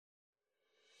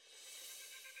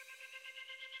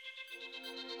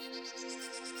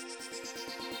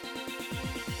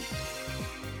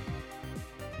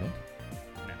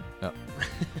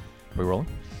we rolling?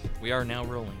 We are now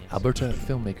rolling. Yes. Alberta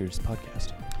Filmmakers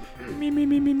Podcast.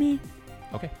 Me.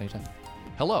 Okay, anytime.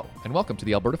 Hello, and welcome to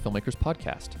the Alberta Filmmakers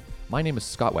Podcast. My name is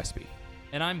Scott Westby.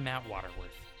 And I'm Matt Waterworth.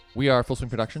 We are Full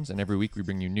Swing Productions, and every week we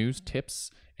bring you news,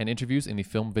 tips, and interviews in the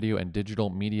film, video, and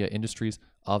digital media industries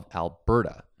of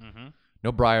Alberta. Mm-hmm.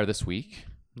 No Briar this week.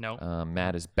 No.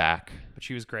 Matt is back. But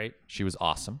she was great. She was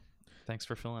awesome. Thanks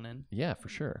for filling in. Yeah, for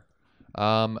sure.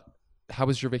 How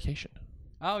was your vacation?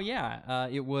 Oh, yeah.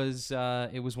 It was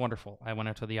wonderful. I went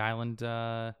out to the island,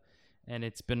 and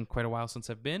it's been quite a while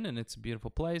since I've been, and it's a beautiful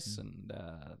place, and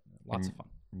lots of fun.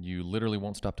 You literally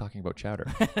won't stop talking about chowder.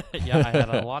 Yeah, I had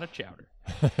a lot of chowder.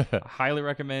 I highly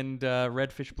recommend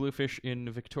Redfish Bluefish in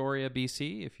Victoria,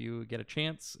 BC. If you get a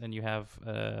chance and you have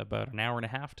about an hour and a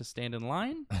half to stand in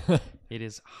line, it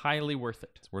is highly worth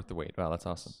it. It's worth the wait. Wow, that's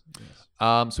awesome.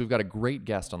 Yes. So we've got a great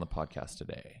guest on the podcast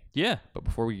today. Yeah. But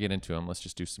before we get into him, let's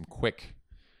just do some quick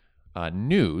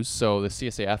news. So the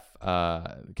CIFF,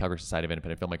 Calgary Society of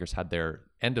Independent Filmmakers, had their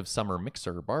end of summer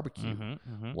mixer barbecue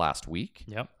last week.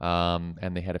 Yep.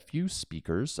 And they had a few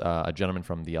speakers. A gentleman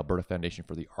from the Alberta Foundation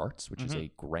for the Arts, which is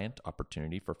a grant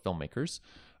opportunity for filmmakers,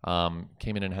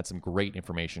 came in and had some great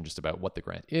information just about what the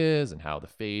grant is and how the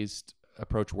phased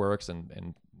approach works.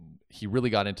 And he really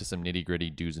got into some nitty gritty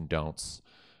do's and don'ts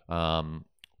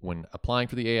when applying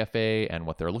for the AFA and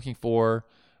what they're looking for.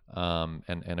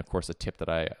 And of course, a tip that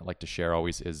I like to share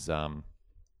always is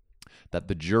that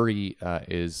the jury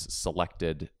is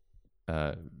selected,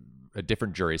 a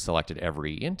different jury is selected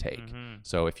every intake.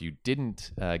 So if you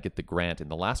didn't get the grant in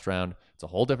the last round, it's a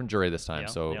whole different jury this time.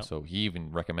 So he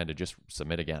even recommended just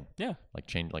submit again. Yeah. Like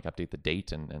update the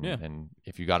date and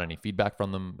if you got any feedback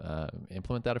from them,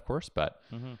 implement that, of course. But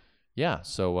yeah,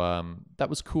 so that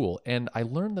was cool. And I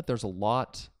learned that there's a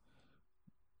lot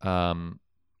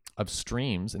of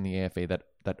streams in the AFA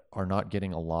that are not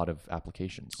getting a lot of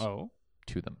applications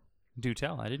to them. Do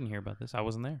tell. I didn't hear about this. I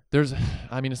wasn't there.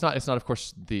 It's not of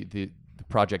course the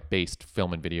project-based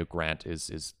film and video grant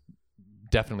is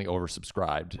definitely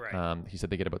oversubscribed. Right. He said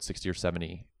they get about 60 or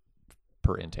 70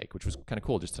 per intake, which was kind of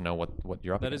cool just to know what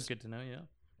you're up against. That is good to know, yeah.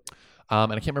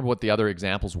 And I can't remember what the other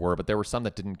examples were, but there were some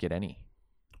that didn't get any.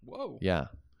 Whoa. Yeah.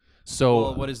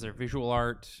 So what is there? Visual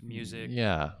art, music?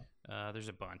 Yeah. There's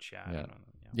a bunch, yeah. I don't know.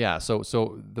 Yeah,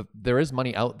 so there is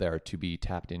money out there to be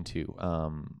tapped into.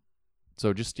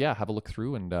 So just have a look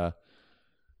through and go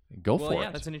for it. Well,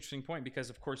 yeah, that's an interesting point because,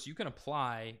 of course, you can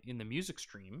apply in the music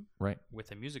stream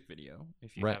with a music video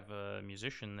if you have a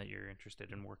musician that you're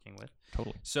interested in working with.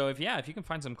 Totally. So if you can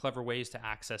find some clever ways to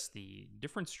access the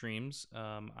different streams,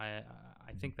 I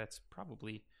think that's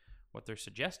probably what they're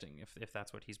suggesting if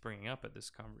that's what he's bringing up at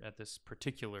this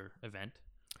particular event.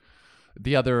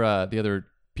 The other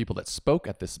people that spoke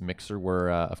at this mixer were,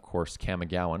 of course, Cam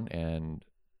McGowan and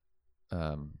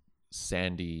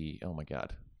Sandy. Oh my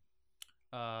God,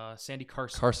 Sandy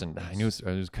Carson. Carson. I knew it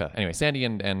was anyway. Sandy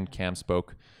and Cam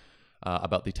spoke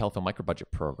about the Telefilm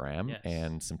Microbudget program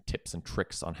and some tips and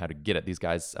tricks on how to get it. These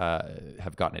guys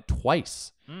have gotten it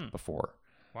twice before.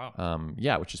 Wow.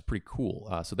 Which is pretty cool.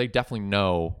 So they definitely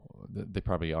know. They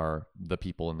probably are the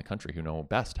people in the country who know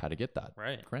best how to get that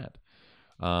grant.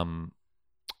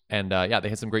 They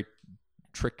had some great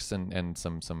tricks and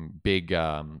some big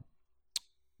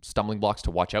stumbling blocks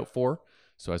to watch out for.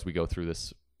 So as we go through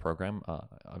this program,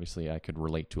 obviously I could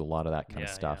relate to a lot of that kind of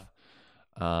stuff.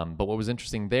 Yeah. But what was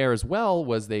interesting there as well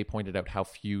was they pointed out how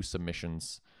few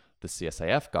submissions the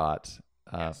CSIF got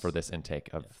for this intake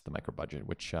of the micro budget,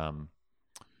 which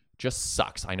just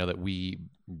sucks. I know that we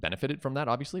benefited from that,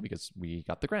 obviously, because we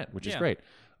got the grant, which is great.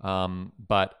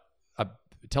 But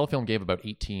Telefilm gave about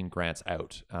 18 grants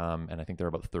out, and I think there are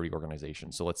about 30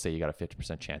 organizations. So let's say you got a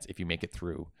 50% chance if you make it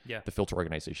through the filter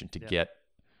organization to get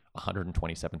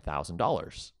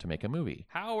 $127,000 to make a movie.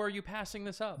 How are you passing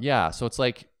this up? Yeah, so it's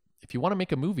like if you want to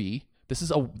make a movie, this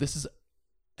is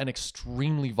an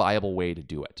extremely viable way to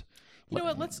do it. You know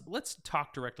what? Let's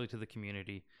talk directly to the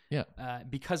community. Yeah,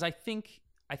 because I think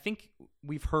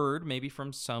we've heard maybe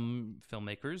from some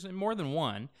filmmakers and more than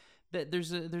one that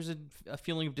there's a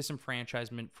feeling of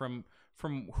disenfranchisement from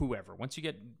whoever. Once you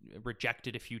get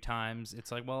rejected a few times,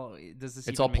 it's like, well, does this?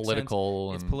 It's even all make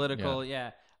political. sense? It's political,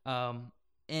 yeah.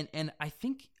 And I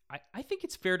think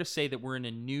it's fair to say that we're in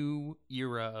a new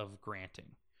era of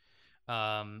granting.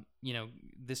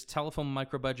 This Telefilm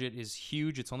microbudget is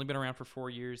huge. It's only been around for 4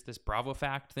 years. This Bravo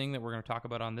Fact thing that we're going to talk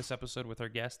about on this episode with our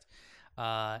guest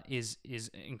is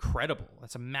incredible.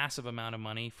 That's a massive amount of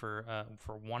money for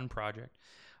one project.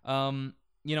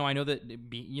 I know that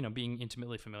being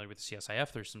intimately familiar with the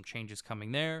CSIF, there's some changes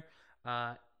coming there.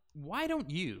 Why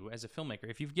don't you, as a filmmaker,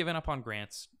 if you've given up on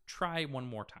grants, try one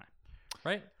more time?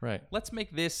 Right. Right. Let's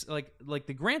make this like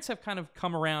the grants have kind of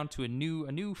come around to a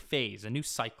new phase, a new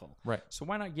cycle. Right. So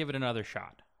why not give it another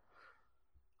shot?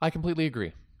 I completely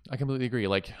agree.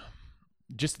 Like,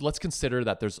 just let's consider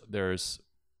that there's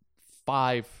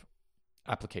 5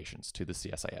 applications to the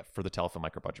CSIF for the telefilm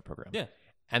micro budget program. Yeah.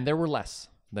 And there were less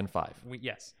than 5.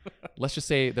 Yes. Let's just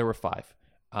say there were 5.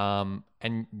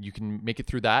 And you can make it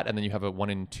through that, and then you have a 1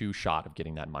 in 2 shot of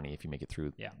getting that money if you make it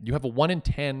through. Yeah. You have a 1 in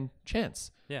 10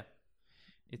 chance. Yeah.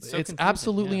 It's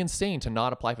absolutely insane to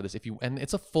not apply for this. And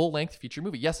it's a full-length feature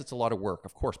movie. Yes, it's a lot of work,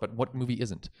 of course, but what movie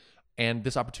isn't? And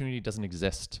this opportunity doesn't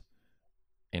exist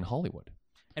in Hollywood.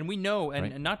 And we know, and,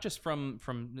 Right. and not just from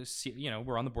the,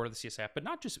 we're on the board of the CSIF, but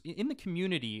not just in the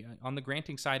community, on the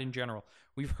granting side in general,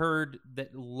 we've heard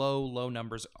that low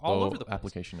numbers all over the place.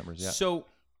 Application numbers, yeah. So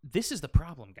this is the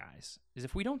problem, guys, is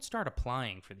if we don't start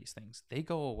applying for these things, they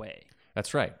go away.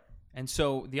 That's right. And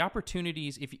so the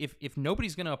opportunities, if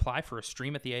nobody's going to apply for a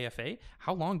stream at the AFA,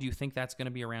 how long do you think that's going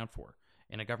to be around for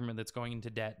in a government that's going into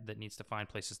debt that needs to find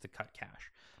places to cut cash?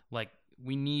 Like,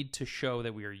 we need to show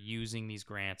that we are using these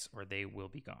grants or they will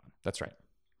be gone. That's right.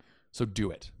 So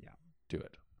do it. Yeah. Do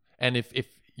it. And if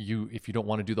you don't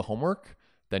want to do the homework,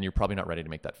 then you're probably not ready to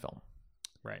make that film.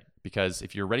 Right. Because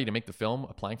if you're ready to make the film,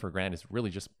 applying for a grant is really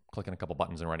just clicking a couple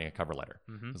buttons and writing a cover letter.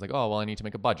 Mm-hmm. It's like, oh, well, I need to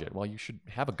make a budget. Well, you should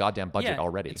have a goddamn budget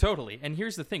already. Totally. And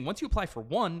here's the thing. Once you apply for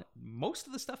one, most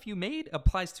of the stuff you made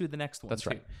applies to the next one. That's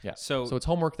right. Yeah. So it's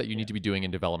homework that you need to be doing in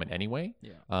development anyway.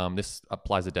 Yeah. This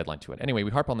applies a deadline to it. Anyway,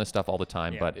 we harp on this stuff all the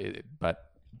time,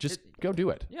 but just go do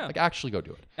it. Yeah. Like, actually go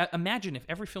do it. Imagine if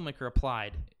every filmmaker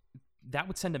applied. That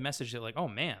would send a message that, like, oh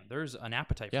man, there's an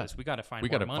appetite for this. We got to find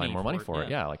more money for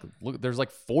it. Yeah, like, look, there's like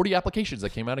 40 applications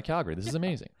that came out of Calgary. This is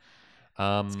amazing.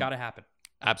 It's got to happen.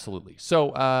 Absolutely.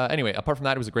 So anyway, apart from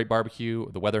that, it was a great barbecue.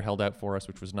 The weather held out for us,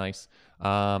 which was nice.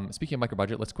 Speaking of micro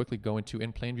budget, let's quickly go into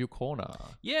In Plainview Corner.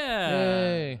 Yeah.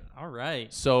 Yay. All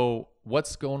right. So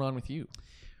what's going on with you?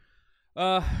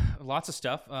 Lots of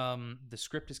stuff. The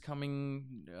script is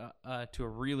coming to a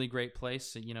really great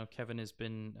place. Kevin has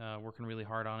been working really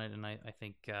hard on it, and I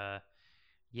think,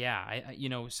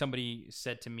 somebody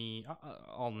said to me,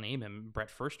 I'll name him, Brett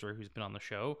Furster, who's been on the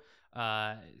show,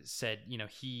 said,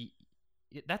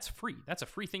 that's free. That's a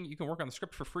free thing. You can work on the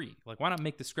script for free. Like, why not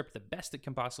make the script the best it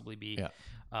can possibly be?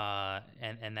 Yeah.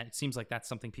 And that seems like that's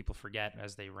something people forget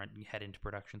as they head into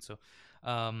production. So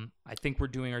I think we're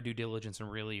doing our due diligence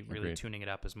and really Agreed. tuning it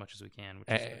up as much as we can.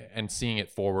 And seeing it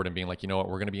forward and being like, you know what,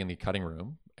 we're going to be in the cutting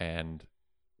room, and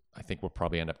I think we'll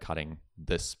probably end up cutting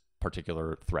this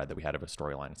particular thread that we had of a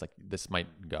storyline. It's like, this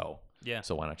might go. Yeah.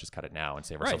 So why not just cut it now and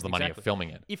save ourselves the money of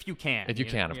filming it? If you can. If you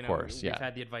can, of course. We've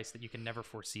had the advice that you can never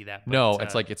foresee that. But, no,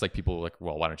 it's like people are like,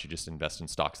 well, why don't you just invest in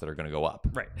stocks that are going to go up?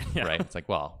 Right. Yeah. Right. It's like,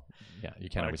 well, yeah, you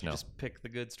can't always know. Just pick the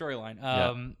good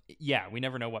storyline. Yeah, we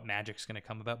never know what magic's going to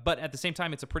come about. But at the same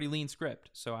time, it's a pretty lean script.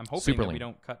 So I'm hoping that we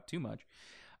don't cut too much.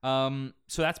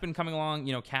 So that's been coming along.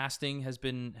 Casting has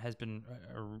been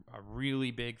a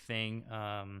really big thing.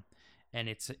 And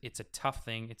it's a tough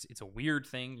thing. It's a weird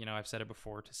thing. I've said it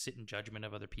before, to sit in judgment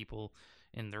of other people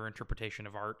in their interpretation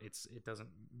of art. It doesn't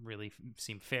really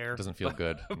seem fair. It doesn't feel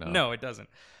good. No, it doesn't.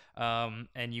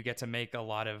 And you get to make send a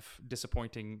lot of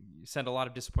disappointing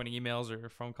emails or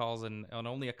phone calls, and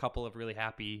only a couple of really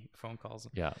happy phone calls.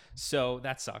 Yeah. So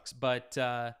that sucks. But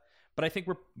I think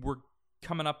we're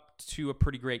coming up to a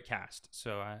pretty great cast.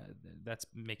 So that's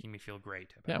making me feel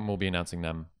great. Yeah, and we'll be announcing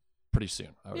them pretty soon.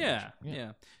 Yeah.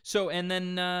 So, and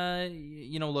then,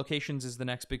 locations is the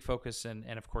next big focus.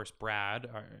 And of course, Brad,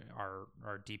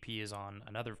 our DP, is on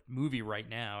another movie right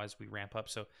now as we ramp up.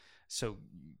 So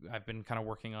I've been kind of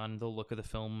working on the look of the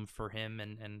film for him,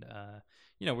 and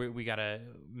we got to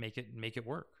make it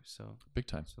work. So big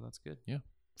time. So that's good. Yeah.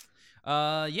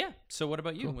 So what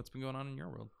about you? Cool. What's been going on in your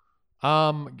world?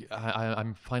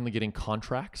 I'm finally getting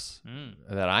contracts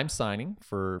that I'm signing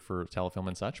for telefilm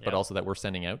and such, but also that we're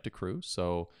sending out to crew.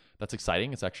 So that's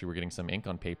exciting. We're getting some ink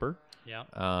on paper.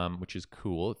 Yeah. Which is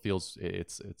cool. It feels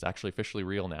it's actually officially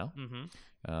real now.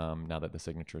 Mm-hmm. Now that the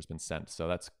signature has been sent. So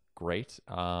that's great.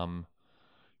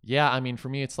 Yeah, I mean, for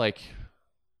me, it's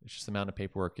just the amount of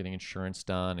paperwork, getting insurance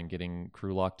done and getting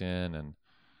crew locked in, and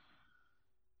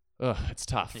it's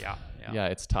tough. Yeah,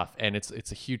 it's tough, and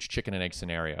it's a huge chicken and egg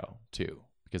scenario too,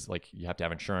 because you have to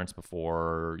have insurance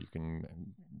before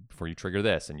you trigger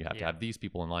this, and you have to have these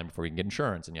people in line before you can get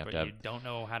insurance, and you don't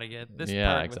know how to get this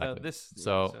part exactly. Without this.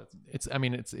 So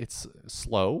it's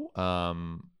slow,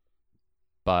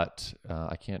 but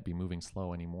I can't be moving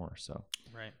slow anymore. So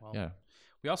right. Well, yeah.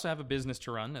 We also have a business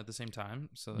to run at the same time,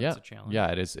 so that's a challenge. Yeah,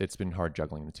 it is. It's been hard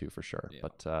juggling the two for sure,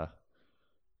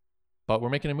 but we're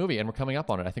making a movie and we're coming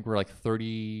up on it. I think we're like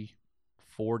 30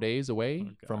 4 days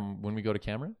away from when we go to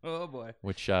Cameron. Oh boy.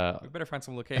 Which we better find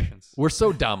some locations. we're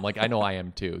so dumb. Like I know I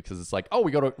am too, because it's like, oh,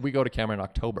 we go to Cameron in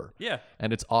October. Yeah.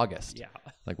 And it's August. Yeah.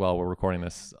 Like, well, we're recording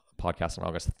this podcast on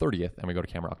August 30th, and we go to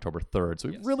Cameron October 3rd. So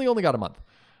we've really only got a month.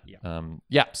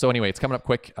 Yeah. So anyway, it's coming up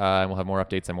quick, and we'll have more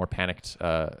updates and more panicked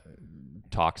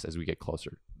talks as we get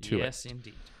closer to it. Yes,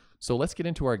 indeed. So let's get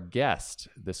into our guest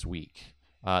this week.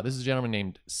 This is a gentleman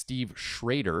named Steve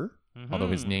Schroeder, although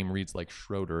his name reads like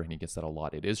Schroeder, and he gets that a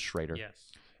lot. It is Schroeder. Yes.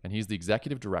 And he's the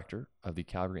executive director of the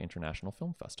Calgary International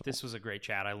Film Festival. This was a great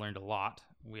chat. I learned a lot.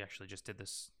 We actually just did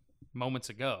this moments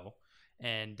ago.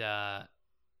 And,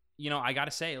 I got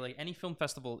to say, like any film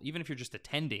festival, even if you're just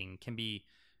attending, can be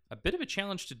a bit of a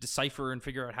challenge to decipher and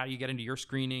figure out how you get into your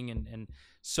screening. And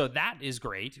so that is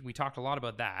great. We talked a lot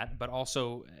about that, but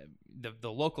also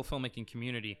the local filmmaking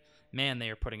community, man, they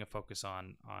are putting a focus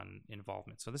on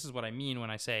involvement. So this is what I mean when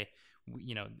I say,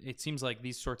 it seems like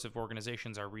these sorts of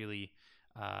organizations are really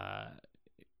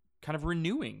kind of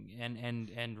renewing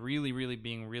and really, really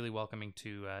being really welcoming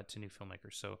to new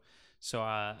filmmakers. So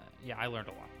I learned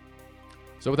a lot.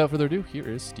 So without further ado, here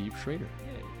is Steve Schroeder.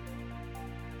 Yay.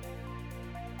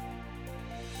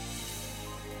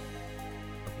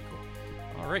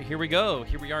 All right, here we go.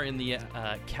 Here we are in the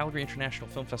Calgary International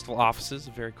Film Festival offices,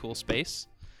 a very cool space.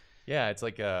 Yeah, it's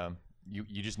like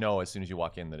you just know as soon as you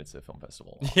walk in that it's a film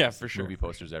festival. Yeah, for sure. Movie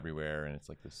posters everywhere, and it's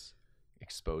like this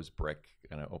exposed brick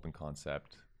kind of open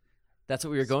concept. That's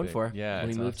what we were going for when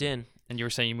we moved in. And you were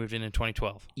saying you moved in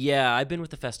 2012. Yeah, I've been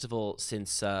with the festival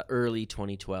since early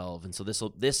 2012, and so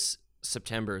this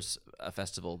September's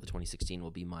festival, the 2016,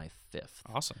 will be my 5th.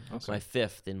 Awesome. My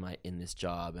 5th in this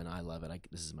job, and I love it.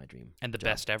 This is my dream. And the job.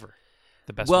 Best ever.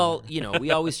 The best. Well,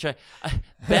 we always try.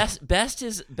 Best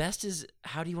is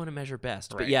how do you want to measure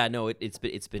best? Right. But yeah, no, it's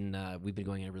been we've been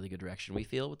going in a really good direction. We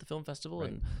feel with the film festival,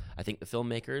 and I think the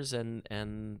filmmakers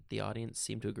and the audience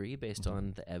seem to agree based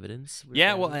on the evidence.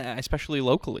 Yeah, well, especially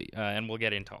locally, and we'll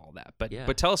get into all that. But Yeah.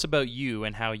 but tell us about you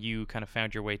and how you kind of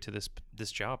found your way to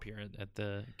this job here at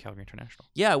the Calgary International.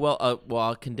 Yeah, well,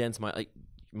 I'll condense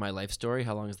my life story.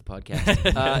 How long is the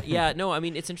podcast? Yeah, no, I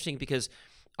mean it's interesting because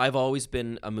I've always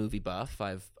been a movie buff.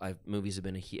 Movies have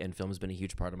been and film has been a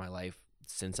huge part of my life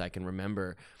since I can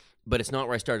remember, but it's not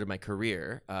where I started my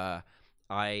career.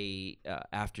 I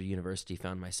after university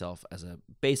found myself as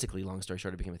basically long story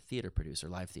short, I became a theater producer,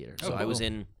 live theater. So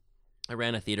I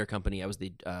ran a theater company. I was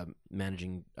the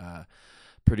managing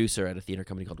producer at a theater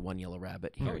company called One Yellow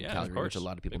Rabbit here in Calgary, which a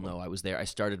lot of people know. I was there. I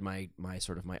started my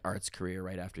sort of my arts career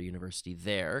right after university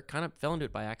there. Kind of fell into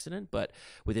it by accident, but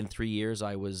within 3 years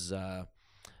I was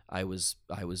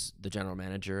the general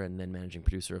manager and then managing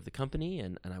producer of the company,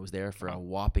 and I was there for a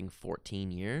whopping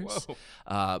 14 years,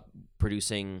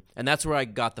 producing, and that's where I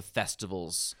got the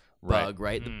festivals bug,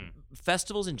 right? The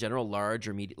festivals in general, large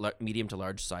or medium to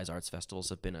large size arts festivals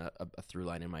have been a through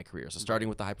line in my career. So starting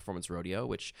with the High Performance Rodeo,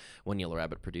 which One Yellow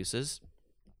Rabbit produces,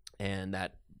 and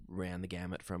that ran the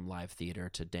gamut from live theater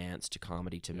to dance to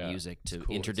comedy to music to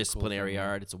interdisciplinary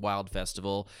art. It's a wild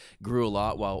festival. Grew a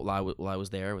lot while I was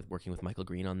there working with Michael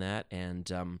Green on that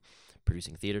and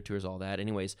producing theater tours, all that.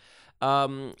 Anyways,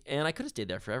 and I could have stayed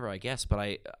there forever, I guess,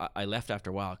 but I left after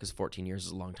a while because 14 years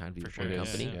is a long time to be with one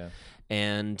company. Yeah.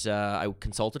 And I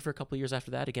consulted for a couple of years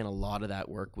after that. Again, a lot of that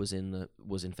work was in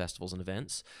festivals and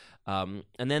events. And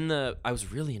then I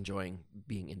was really enjoying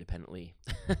being independently,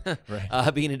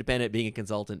 being independent, being a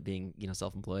consultant, being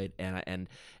self-employed, and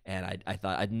I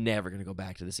thought I'd never going to go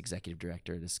back to this executive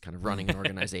director, this kind of running an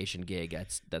organization gig.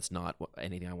 That's not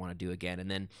anything I want to do again. And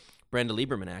then Brenda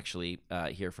Lieberman, actually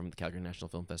here from the Calgary National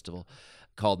Film Festival,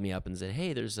 called me up and said,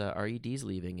 "Hey, there's RED's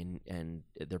leaving and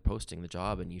they're posting the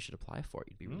job and you should apply for it.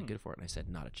 You'd be really good for it." And I said,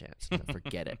 "Not a chance.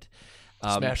 Forget it."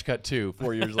 Smash cut 2,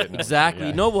 4 years later. Exactly.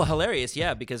 Yeah. No, well, hilarious.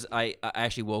 Yeah, because I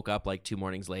actually woke up like 2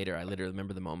 mornings later. I literally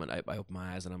remember the moment I opened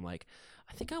my eyes and I'm like,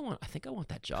 I think I want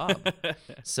that job.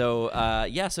 So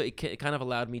so it kind of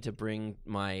allowed me to bring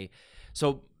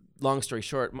so long story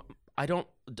short,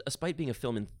 despite being a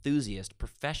film enthusiast,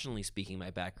 professionally speaking, my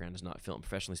background is not film.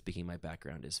 Professionally speaking, my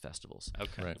background is festivals.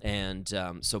 Okay. Right. And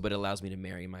but it allows me to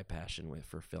marry my passion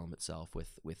for film itself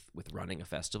with running a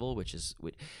festival,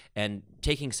 and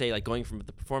taking, say, like going from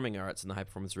the performing arts and the High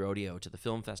Performance Rodeo to the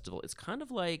film festival. It's kind of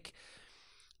like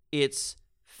it's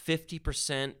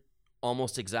 50%.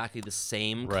 Almost exactly the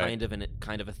same kind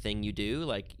of a thing you do,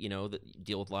 like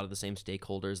deal with a lot of the same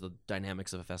stakeholders. The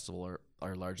dynamics of a festival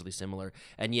are largely similar,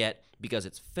 and yet because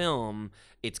it's film,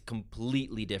 it's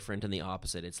completely different and the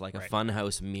opposite. It's like a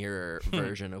funhouse mirror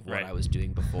version of what I was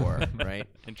doing before. Right?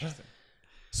 Interesting.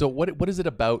 So what is it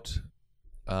about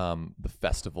the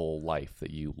festival life that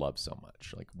you love so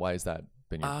much? Like, why is that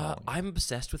been your calling? I'm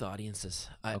obsessed with audiences.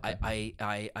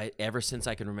 I ever since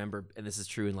I can remember, and this is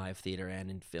true in live theater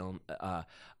and in film,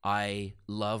 I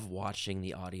love watching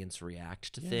the audience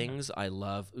react to things. I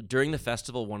love during the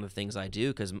festival. One of the things I do,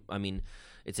 because I mean,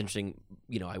 it's interesting.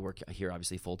 I work here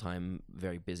obviously full time,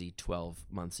 very busy, 12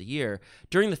 months a year.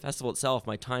 During the festival itself,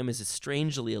 my time is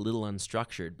strangely a little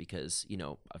unstructured because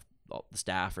the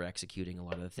staff are executing a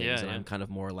lot of the things, and I'm kind of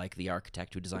more like the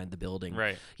architect who designed the building,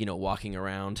 right? Walking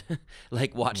around,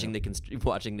 like watching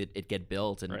it get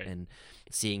built and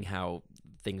seeing how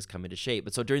things come into shape.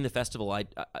 But so during the festival, I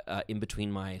in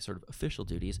between my sort of official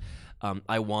duties,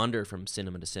 I wander from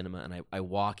cinema to cinema, and I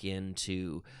walk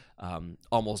into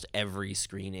almost every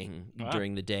screening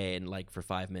during the day, and like for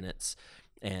 5 minutes.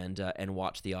 And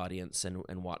watch the audience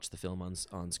and watch the film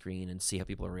on screen and see how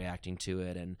people are reacting to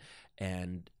it and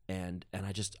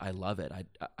I love it.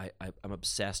 I'm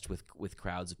obsessed with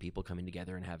crowds of people coming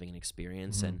together and having an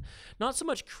experience, and not so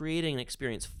much creating an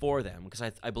experience for them, because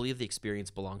I believe the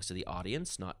experience belongs to the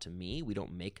audience, not to me. We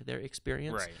don't make their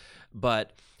experience, right?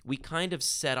 But we kind of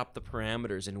set up the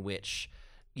parameters in which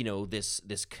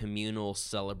this communal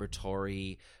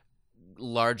celebratory,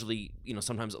 largely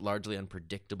sometimes largely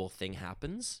unpredictable thing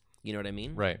happens. You know what I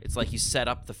mean? Right. It's like you set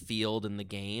up the field and the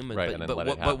game, right,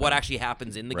 but what actually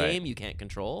happens in the right. game you can't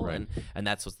control, right. and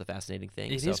that's what's the fascinating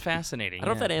thing. It is fascinating. I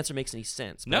don't know if that answer makes any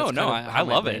sense. But No, I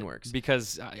love it works.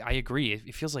 because I agree.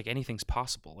 It feels like anything's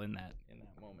possible in that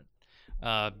moment.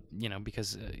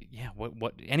 Because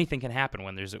what anything can happen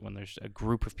when there's a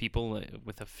group of people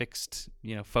with a fixed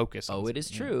focus. Oh, it is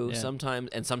true. Yeah.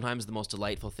 Sometimes the most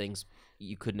delightful things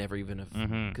you could never even have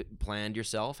planned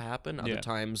yourself happen. Other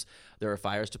times there are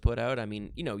fires to put out. I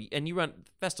mean, and you run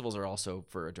festivals are also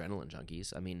for adrenaline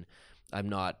junkies. I mean, I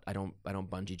don't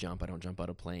bungee jump. I don't jump out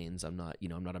of planes. I'm not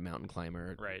a mountain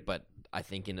climber. Right. But I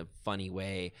think in a funny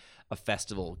way, a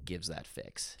festival gives that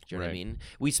fix. Do you know what I mean?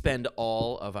 We spend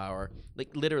all of our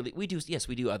literally we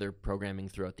do other programming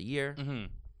throughout the year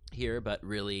here, but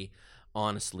really,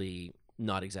 honestly,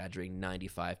 not exaggerating,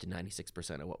 95 to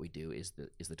 96% of what we do is the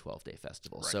 12-day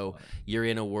festival. Right. So you're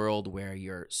in a world where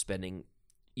you're spending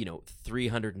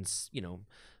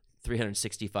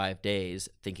 365 days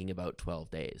thinking about 12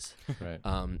 days. Right.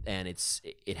 And it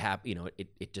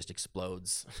just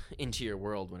explodes into your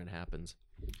world when it happens.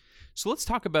 So let's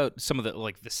talk about some of the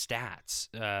stats,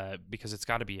 because it's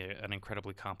got to be an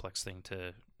incredibly complex thing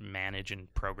to manage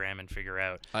and program and figure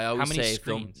out. I always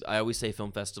say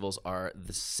film festivals are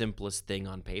the simplest thing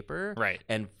on paper, right,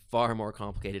 and far more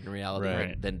complicated in reality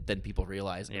right. than people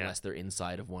realize, unless they're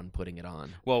inside of one putting it on.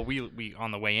 Well, we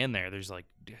on the way in there's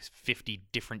 50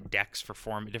 different decks for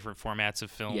different formats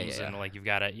of films, and you've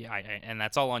got to and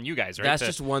that's all on you guys, right? That's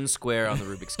just one square on the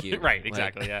Rubik's Cube. Right,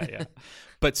 exactly. Yeah.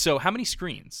 But so how many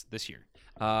screens this year?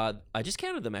 I just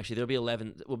counted them, actually. There'll be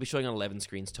 11. We'll be showing on 11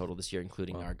 screens total this year,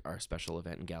 including our special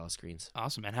event and gala screens.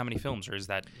 Awesome. And how many films, or is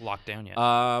that locked down yet?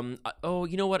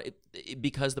 You know what?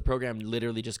 Because the program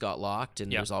literally just got locked,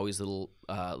 and there's always little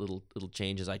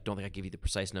changes. I don't think I give you the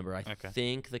precise number. I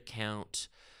think the count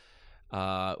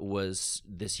was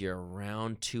this year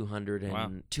around 200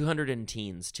 and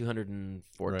 214,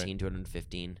 right.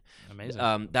 215.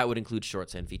 Amazing. That would include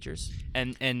shorts and features.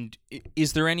 And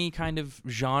is there any kind of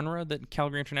genre that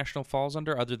Calgary International falls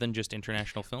under other than just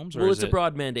international films? Or It's a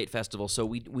broad mandate festival, so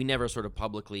we never sort of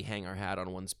publicly hang our hat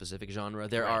on one specific genre.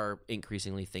 There are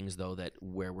increasingly things, though,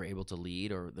 where we're able to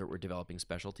lead or that we're developing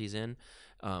specialties in.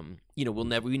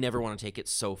 We never want to take it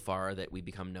so far that we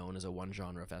become known as a one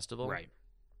genre festival. Right.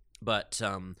 But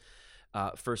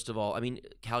first of all, I mean,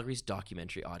 Calgary's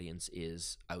documentary audience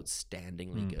is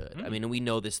outstandingly good. I mean, and we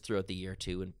know this throughout the year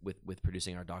too, and with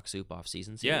producing our Doc Soup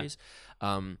off-season series.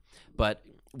 But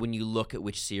when you look at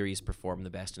which series perform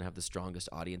the best and have the strongest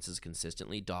audiences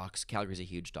consistently, Calgary's a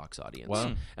huge Docs audience.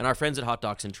 Wow. And our friends at Hot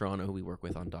Docs in Toronto, who we work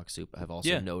with on Doc Soup, have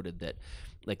also noted that,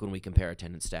 when we compare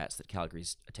attendance stats, that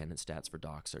Calgary's attendance stats for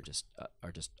Docs are just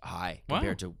high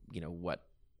compared to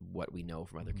what we know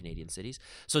from other Canadian cities.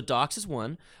 So Docs is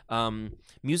one.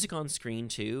 Music on screen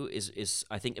too is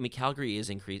I think, I mean, Calgary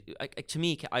is increased. To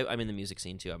me, I'm in the music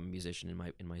scene too. I'm a musician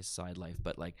in my side life,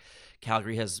 but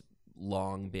Calgary has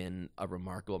long been a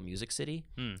remarkable music city,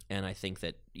 and I think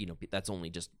that that's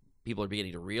only just people are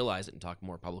beginning to realize it and talk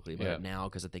more publicly about it now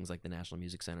because of things like the National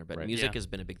Music Center. But music has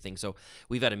been a big thing. So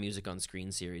we've had a music on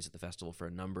screen series at the festival for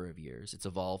a number of years. It's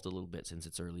evolved a little bit since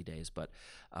its early days, but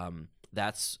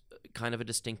that's kind of a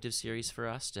distinctive series for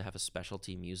us to have a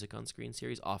specialty music on screen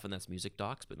series. Often that's music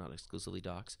docs, but not exclusively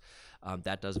docs.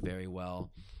 That does very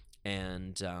well.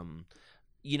 And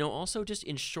also just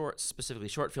in shorts specifically,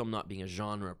 short film not being a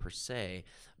genre per se,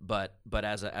 but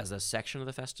as a section of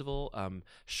the festival,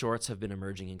 shorts have been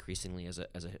emerging increasingly as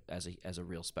a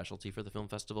real specialty for the film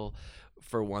festival.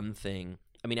 For one thing,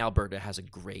 I mean, Alberta has a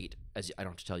great, as I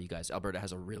don't have to tell you guys, Alberta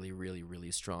has a really, really,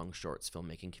 really strong shorts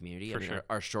filmmaking community.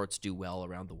 Our shorts do well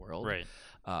around the world, right?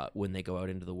 When they go out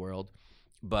into the world,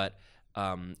 but.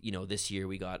 This year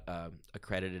we got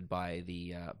accredited by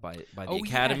the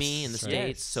Academy in the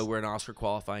States, so we're an Oscar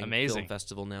qualifying film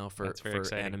festival now for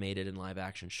animated and live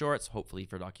action shorts. Hopefully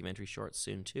for documentary shorts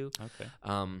soon too. Okay.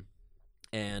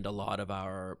 And a lot of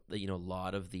our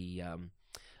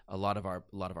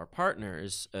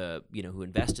partners, who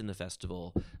invest in the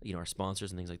festival, our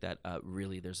sponsors and things like that.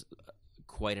 Really, there's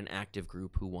quite an active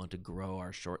group who want to grow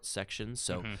our shorts section.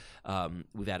 So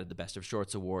we've added the Best of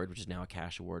Shorts Award, which is now a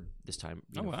cash award this time,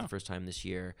 for the first time this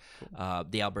year. Cool.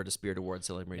 The Alberta Spirit Award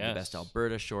celebrating the Best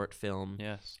Alberta Short Film.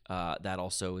 Yes. That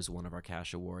also is one of our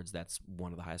cash awards. That's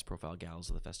one of the highest profile galas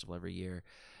of the festival every year.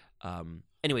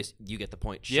 Anyways, you get the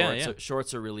point. So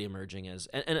shorts are really emerging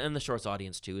and the shorts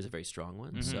audience too is a very strong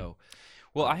one. So.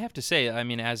 Well, I have to say, I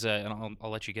mean, and I'll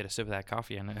let you get a sip of that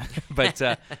coffee, but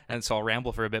and so I'll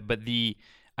ramble for a bit. But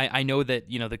I know that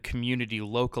the community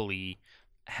locally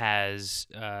has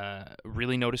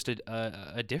really noticed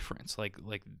a difference. Like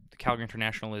Calgary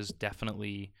International is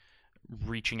definitely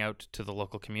reaching out to the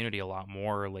local community a lot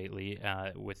more lately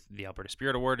with the Alberta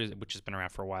Spirit Award, which has been around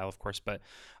for a while, of course. But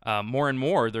more and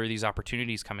more, there are these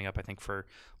opportunities coming up, I think, for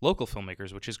local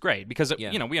filmmakers, which is great because,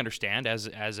 we understand as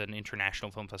an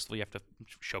international film festival, you have to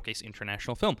showcase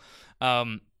international film.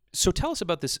 So tell us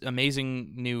about this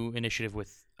amazing new initiative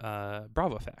with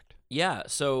Bravo Fact. Yeah,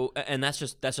 so and that's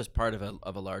just part of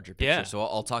a larger picture. Yeah. So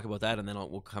I'll talk about that, and then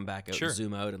we'll come back out and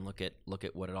zoom out and look at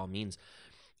what it all means.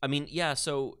 I mean,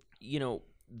 so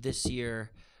this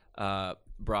year,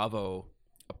 Bravo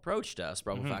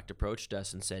Fact approached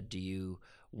us and said, "Do you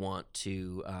want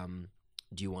to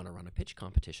run a pitch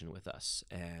competition with us?"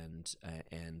 And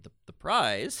the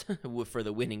prize for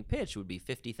the winning pitch would be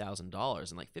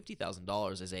 $50,000, and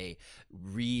 $50,000 is a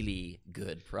really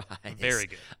good prize. Very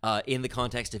good. In the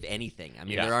context of anything. I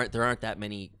mean, there aren't that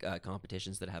many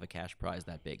competitions that have a cash prize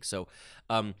that big. So.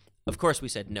 Of course, we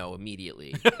said no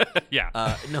immediately.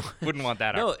 No, wouldn't want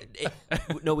that.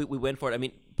 No, we went for it. I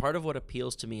mean, part of what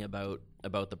appeals to me about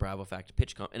the Bravo Fact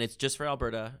pitch comp, and it's just for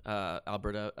Alberta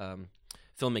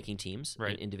filmmaking teams,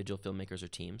 right? Individual filmmakers or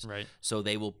teams, right? So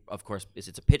they will, of course,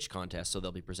 it's a pitch contest, so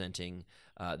they'll be presenting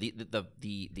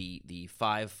the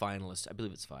five finalists. I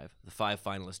believe it's five. The five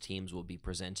finalist teams will be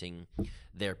presenting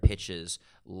their pitches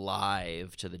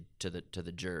live to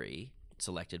the jury.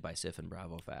 Selected by CIFF and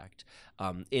Bravo Fact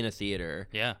in a theater,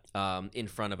 in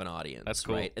front of an audience. That's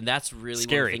cool, right? And that's really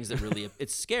scary. One of the things that really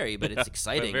it's scary, but it's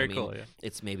exciting. Very cool. Yeah.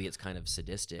 It's kind of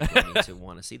sadistic to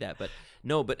want to see that, but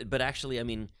actually, I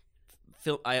mean,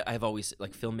 I've always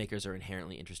filmmakers are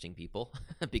inherently interesting people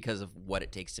because of what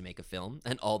it takes to make a film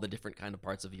and all the different kind of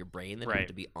parts of your brain that have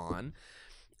to be on.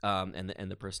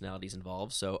 And the personalities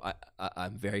involved. So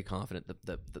I'm very confident that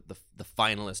the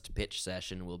finalist pitch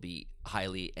session will be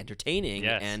highly entertaining.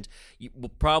 Yes. And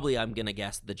probably I'm going to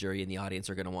guess the jury and the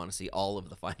audience are going to want to see all of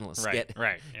the finalists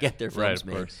get their films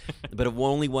made. But if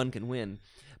only one can win.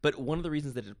 But one of the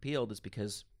reasons that it appealed is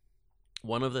because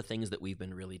one of the things that we've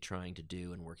been really trying to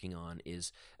do and working on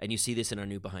is, and you see this in our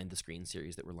new Behind the Screen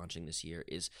series that we're launching this year,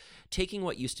 is taking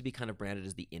what used to be kind of branded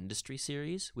as the industry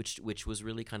series, which was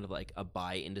really kind of like a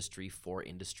by industry for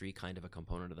industry kind of a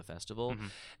component of the festival,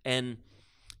 and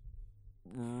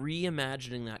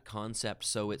reimagining that concept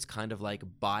so it's kind of like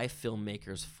by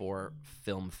filmmakers for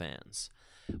film fans.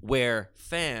 Where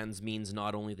fans means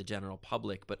not only the general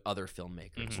public but other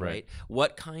filmmakers, right?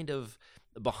 What kind of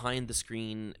behind the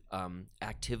screen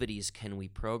activities can we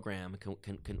program?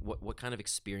 What kind of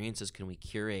experiences can we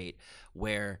curate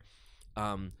where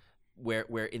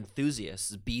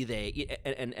enthusiasts, be they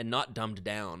and not dumbed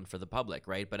down for the public,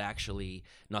 right? But actually,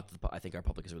 not that I think our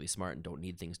public is really smart and don't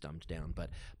need things dumbed down, but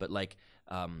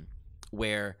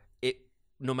where it.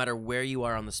 No matter where you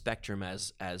are on the spectrum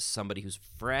as somebody who's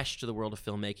fresh to the world of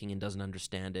filmmaking and doesn't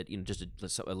understand it, just a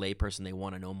layperson, they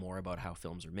want to know more about how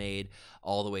films are made,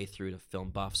 all the way through to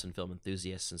film buffs and film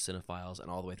enthusiasts and cinephiles,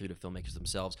 and all the way through to filmmakers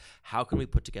themselves. How can we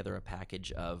put together a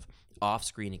package of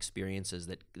off-screen experiences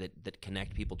that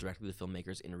connect people directly with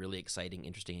filmmakers in really exciting,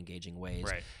 interesting, engaging ways,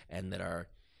 and that are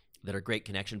great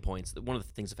connection points? One of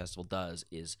the things the festival does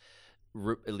is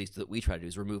at least that we try to do,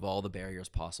 is remove all the barriers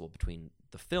possible between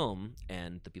the film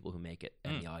and the people who make it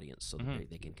and the audience, so that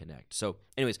they can connect. So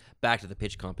anyways, back to the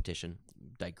pitch competition,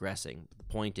 digressing. The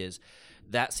point is,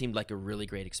 that seemed like a really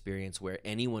great experience where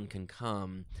anyone can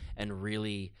come and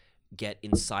really get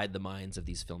inside the minds of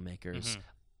these filmmakers,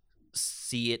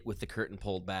 see it with the curtain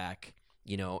pulled back,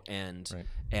 you know, and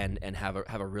have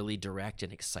a really direct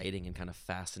and exciting and kind of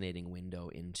fascinating window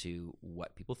into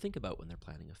what people think about when they're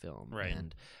planning a film,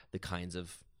 and the kinds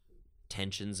of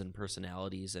tensions and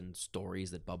personalities and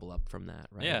stories that bubble up from that,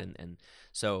 right? And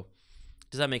so,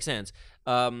 does that make sense?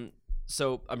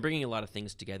 So I'm bringing a lot of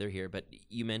things together here, but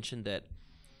you mentioned that,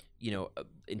 you know,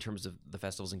 in terms of the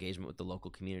festival's engagement with the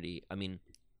local community, I mean,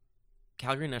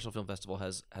 Calgary National Film Festival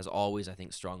has always, I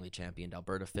think, strongly championed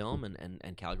Alberta film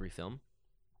and Calgary film.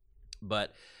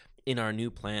 But in our new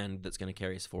plan that's going to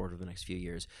carry us forward over the next few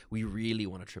years, we really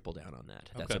want to triple down on that.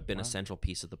 That's been a central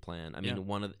piece of the plan. I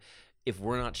mean, if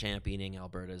we're not championing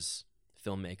Alberta's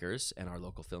filmmakers and our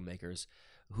local filmmakers,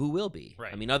 who will be?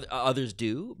 Right. I mean, others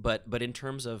do, but in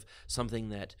terms of something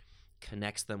that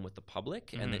connects them with the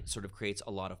public and that sort of creates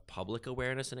a lot of public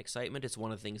awareness and excitement, it's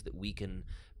one of the things that we can,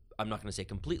 I'm not going to say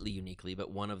completely uniquely,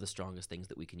 but one of the strongest things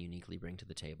that we can uniquely bring to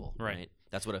the table. Right.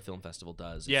 That's what a film festival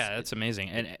does. Yeah, that's amazing.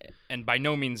 And by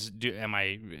no means am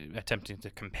I attempting to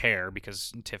compare,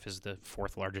 because TIFF is the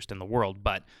 4th largest in the world.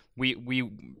 But we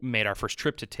made our first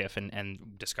trip to TIFF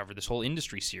and discovered this whole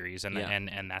industry series, and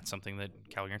that's something that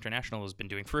Calgary International has been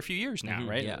doing for a few years now,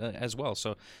 right? As well.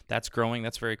 So that's growing.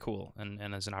 That's very cool,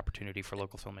 and as an opportunity for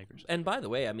local filmmakers. And by the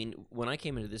way, I mean, when I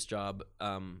came into this job,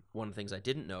 one of the things I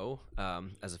didn't know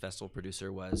as a festival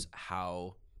producer was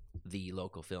how the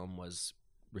local film was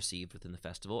received within the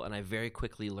festival, and I very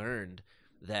quickly learned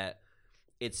that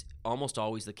it's almost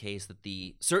always the case that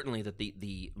certainly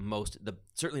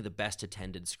the best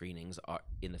attended screenings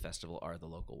in the festival are the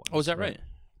local ones. Oh, is that right?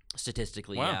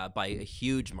 Statistically, yeah, by a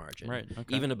huge margin, right?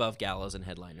 Okay. Even above galas and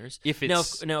headliners. If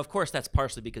it's now, of course, that's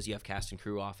partially because you have cast and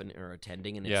crew often are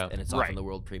attending, and it's often the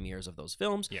world premieres of those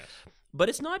films. Yes. But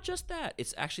it's not just that.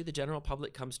 It's actually the general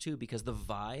public comes too, because the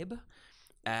vibe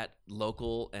at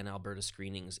local and Alberta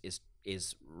screenings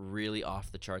is really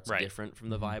off the charts different from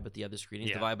the vibe at the other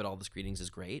screenings. Yeah. The vibe at all the screenings is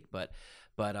great, but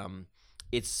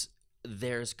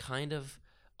there's kind of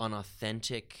an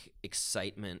authentic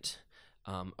excitement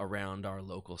around our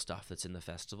local stuff that's in the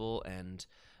festival, and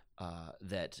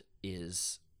that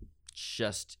is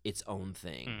just its own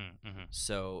thing.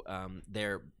 So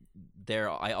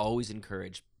I always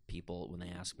encourage people when they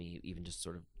ask me, even just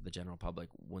sort of the general public,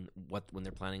 when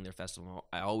they're planning their festival,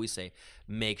 I always say,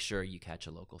 make sure you catch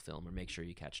a local film, or make sure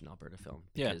you catch an Alberta film,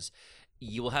 because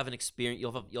you will have an experience.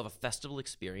 You'll have a festival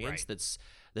experience that's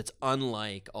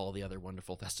unlike all the other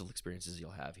wonderful festival experiences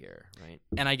you'll have here, right?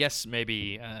 And I guess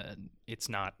maybe it's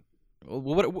not.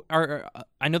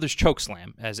 I know there's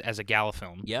Chokeslam as a gala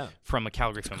film, from a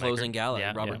Calgary filmmaker. Closing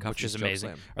gala, Robert Cuffey's which is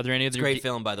amazing. Chokeslam. Are there any other? It's a great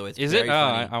film, by the way. It's is very it?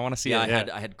 funny. I want to see it. Yeah,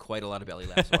 I had quite a lot of belly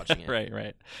laughs watching it.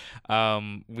 Right.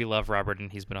 We love Robert,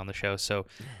 and he's been on the show. So,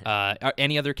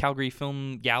 any other Calgary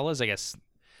film galas? I guess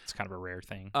it's kind of a rare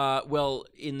thing. Well,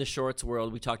 in the shorts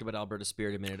world, we talked about Alberta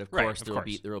Spirit a minute. Of course, there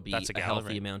will be That's a gala,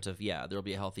 healthy amount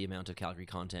of Calgary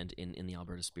content in the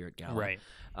Alberta Spirit Gala. Right.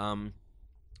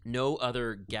 No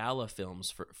other gala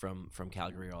films from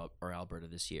Calgary or Alberta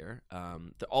this year.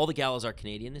 All the galas are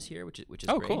Canadian this year, which is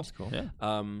great. Cool.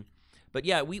 Yeah. But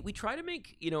yeah, we try to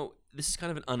make, this is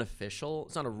kind of an unofficial,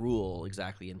 it's not a rule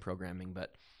exactly in programming,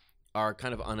 but our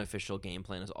kind of unofficial game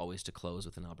plan is always to close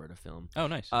with an Alberta film. Oh,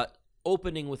 nice.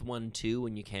 Opening with 1-2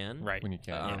 when you can. Right. When you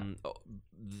can.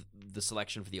 The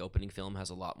selection for the opening film has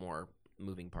a lot more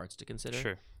moving parts to consider.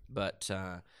 Sure. But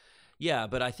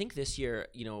but I think this year,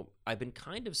 I've been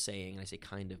kind of saying, and I say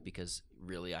kind of because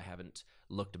really I haven't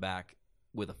looked back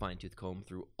with a fine-tooth comb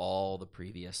through all the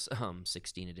previous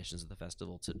 16 editions of the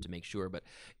festival to make sure, but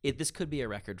this could be a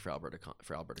record for Alberta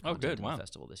content in the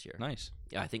festival this year. Nice.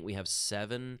 Yeah, I think we have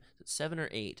 7 or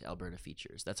 8 Alberta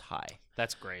features. That's high.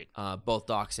 That's great. Both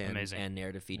docs and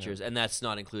narrative features, and that's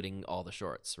not including all the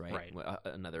shorts, right? Right.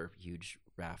 Another huge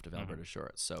raft of Alberta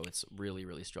shorts. So it's really,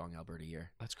 really strong Alberta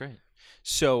year. That's great.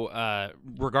 So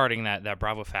regarding that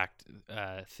Bravo Fact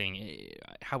thing,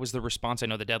 how was the response? I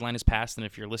know the deadline is passed, and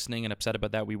if you're listening and upset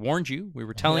about that, we warned you. We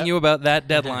were telling you about that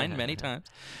deadline many times.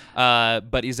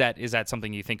 But is that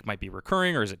something you think might be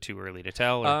recurring, or is it too early to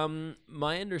tell?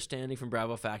 My understanding from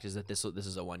Bravo Fact is that this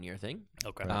is a 1-year thing.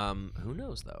 Okay. Who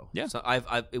knows though? Yeah. So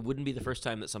it wouldn't be the first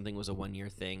time that something was a 1-year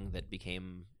thing that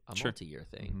became a multi-year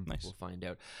thing. Nice. We'll find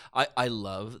out. I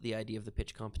love the idea of the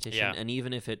pitch competition, and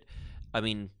even if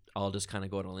I'll just kind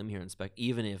of go on a limb here and spec.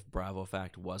 Even if Bravo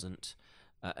Fact wasn't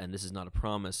and this is not a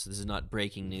promise, this is not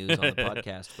breaking news on the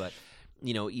podcast, but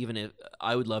even if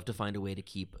I would love to find a way to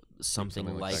keep something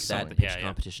like that pitch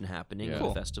competition happening at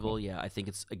the festival. Yeah, I think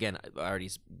it's, again, I already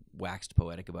waxed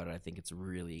poetic about it. I think it's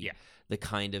really the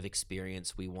kind of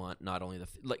experience we want, not only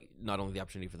the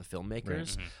opportunity for the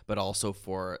filmmakers, but also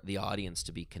for the audience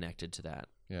to be connected to that.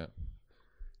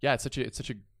 Yeah, it's such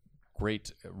a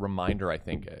great reminder. I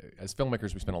think as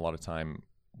filmmakers, we spend a lot of time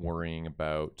worrying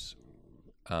about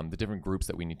the different groups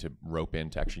that we need to rope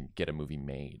in to actually get a movie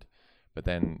made. But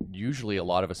then usually a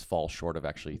lot of us fall short of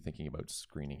actually thinking about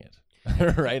screening it,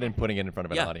 right? And putting it in front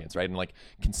of an audience, right? And like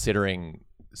considering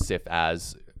CIFF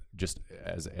as just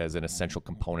as an essential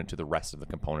component to the rest of the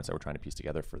components that we're trying to piece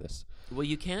together for this. Well,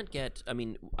 you can't get,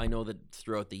 I know that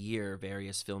throughout the year,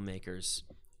 various filmmakers,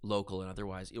 local and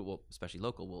otherwise, especially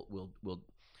local, will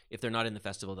if they're not in the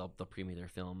festival, they'll premiere their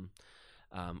film,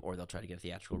 or they'll try to get a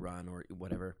theatrical run or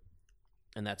whatever.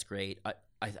 And that's great.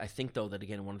 I think, though, that,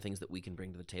 again, one of the things that we can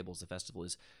bring to the table as the festival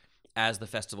is, as the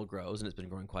festival grows, and it's been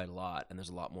growing quite a lot, and there's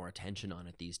a lot more attention on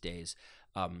it these days,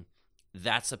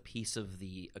 that's a piece of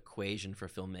the equation for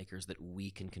filmmakers that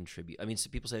we can contribute. So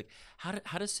people say, how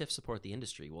does CIFF support the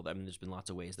industry? Well, there's been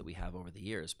lots of ways that we have over the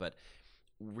years, but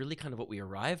really kind of what we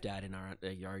arrived at in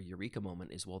our eureka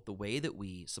moment is, well, the way that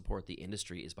we support the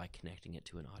industry is by connecting it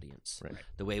to an audience. Right.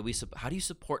 The way how do you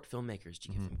support filmmakers? Do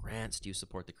you give them grants? Do you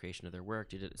support the creation of their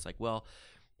work? It's like, well,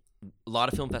 a lot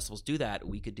of film festivals do that.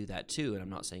 We could do that too, and I'm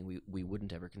not saying we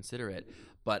wouldn't ever consider it,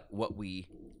 but what we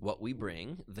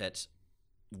bring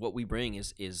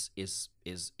is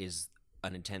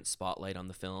an intense spotlight on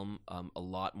the film, a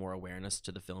lot more awareness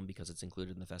to the film because it's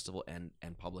included in the festival, and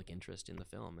public interest in the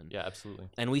film. And yeah, absolutely.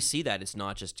 And we see that it's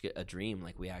not just a dream.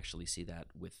 Like, we actually see that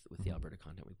with the Alberta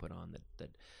content we put on, that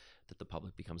the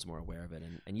public becomes more aware of it.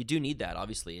 And you do need that,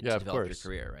 obviously, to develop your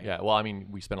career, right? Yeah, well,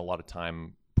 we spend a lot of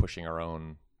time pushing our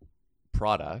own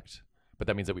product, but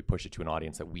that means that we push it to an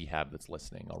audience that we have that's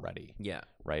listening already. Yeah.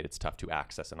 Right? It's tough to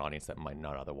access an audience that might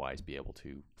not otherwise be able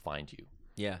to find you.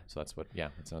 Yeah. So that's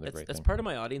another great thing. That's part of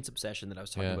my audience obsession that I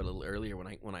was talking about a little earlier when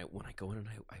I go in and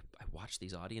I watch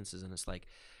these audiences, and it's like,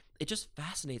 it just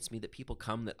fascinates me that people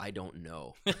come that I don't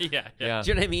know. Yeah. Do you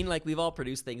know what I mean? Like, we've all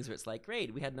produced things where it's like,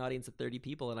 great, we had an audience of 30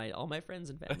 people and all my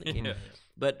friends and family came.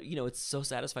 But, it's so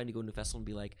satisfying to go into a festival and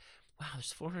be like, wow,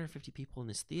 there's 450 people in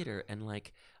this theater, and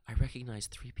like, I recognize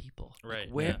 3 people.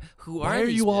 Right. Like, who why are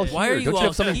you all here? Why are you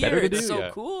all here? It's so Yeah.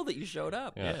 cool that you showed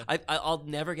up. Yeah. I'll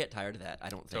never get tired of that, I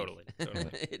don't think. Totally.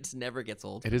 It never gets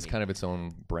old. It is kind of its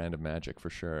own brand of magic,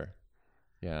 for sure.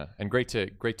 Yeah, and great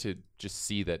to just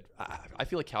see that. I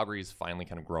feel like Calgary is finally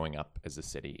kind of growing up as a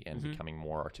city and becoming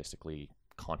more artistically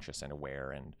conscious and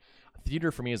aware. And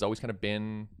theater for me has always kind of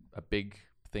been a big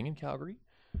thing in Calgary.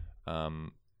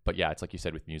 But yeah, it's like you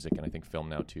said with music, and I think film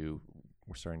now too.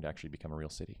 We're starting to actually become a real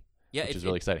city. Yeah, which is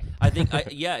really exciting. I think,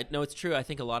 it's true. I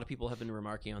think a lot of people have been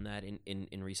remarking on that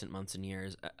in recent months and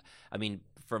years.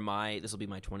 This will be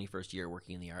my 21st year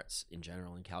working in the arts in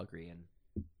general in Calgary and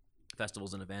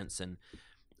festivals and events, and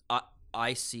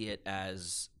I see it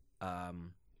as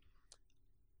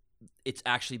it's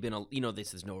actually been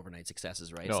this is no overnight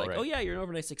successes, right? It's like, oh yeah, you're an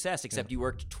overnight success, except you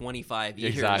worked 25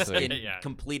 years in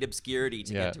complete obscurity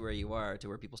to get to where you are, to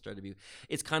where people started to be.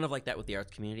 It's kind of like that with the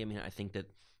arts community. I think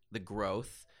that the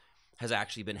growth has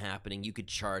actually been happening. You could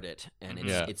chart it, and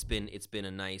it's been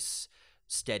a nice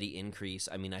steady increase.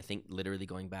 I think literally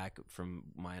going back from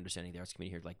my understanding of the arts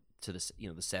community here, like to the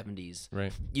 70s,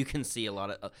 right? You can see a lot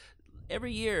of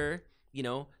every year.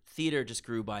 Theater just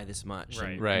grew by this much,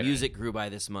 and music grew by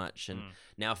this much, and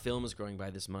now film is growing by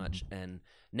this much, and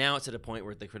now it's at a point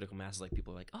where the critical mass is like,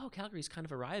 people are like, oh, Calgary's kind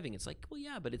of arriving. It's like, well,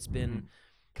 yeah, but it's been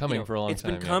coming for a long time. It's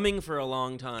been coming for a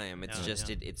long time. It's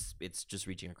it's just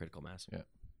reaching a critical mass. Yeah.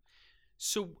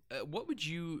 So, what would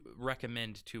you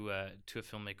recommend to a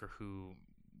filmmaker who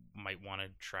might want to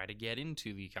try to get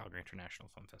into the Calgary International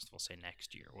Film Festival, say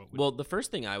next year? Well, the first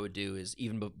thing I would do is,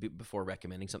 even before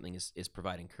recommending something, is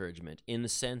provide encouragement, in the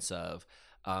sense of,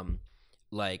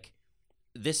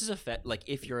 this is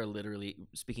if you're literally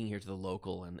speaking here to the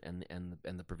local and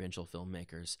the provincial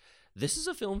filmmakers, this is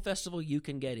a film festival you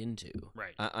can get into,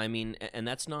 right? And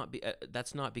that's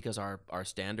not because our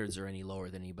standards are any lower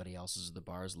than anybody else's, or the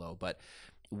bar's low, but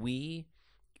we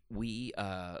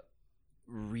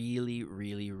really,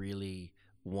 really, really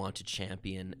want to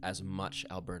champion as much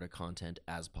Alberta content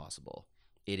as possible.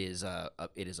 It is a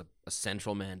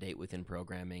central mandate within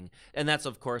programming, and that's,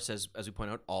 of course, as we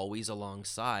point out, always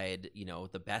alongside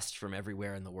the best from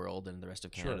everywhere in the world and the rest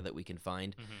of Canada that we can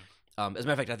find. As a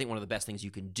matter of fact, I think one of the best things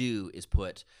you can do is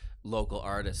put local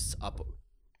artists up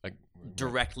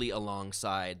directly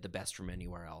alongside the best from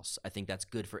anywhere else. I think that's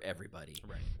good for everybody.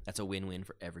 Right. That's a win-win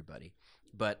for everybody.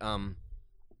 But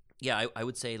yeah, I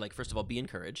would say, like, first of all, be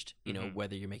encouraged, you know,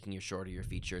 whether you're making your short or your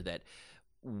feature, that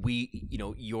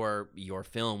your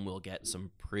film will get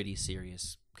some pretty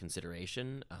serious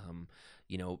consideration.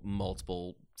 You know,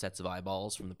 multiple sets of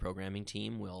eyeballs from the programming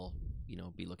team will, you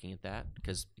know, be looking at that,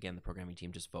 because again, the programming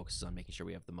team just focuses on making sure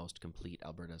we have the most complete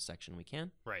Alberta section we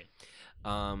can. Right.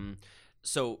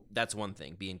 So that's one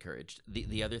thing. Be encouraged.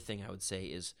 The other thing I would say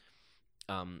is,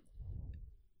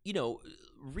 you know,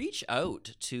 reach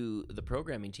out to the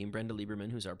programming team. Brenda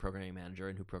Lieberman, who's our programming manager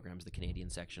and who programs the Canadian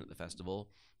section at the festival,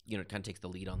 you know, kind of takes the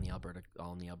lead on the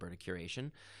Alberta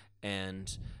curation,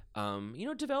 and you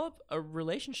know, develop a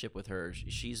relationship with her.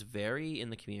 She's very in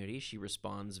the community. She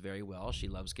responds very well. She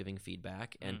loves giving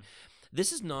feedback, and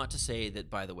this is not to say that,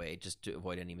 by the way, just to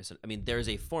avoid any I mean, there's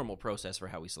a formal process for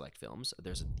how we select films.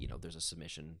 There's a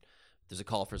submission. There's a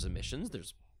call for submissions.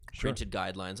 There's printed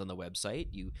guidelines on the website.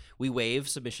 We waive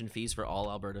submission fees for all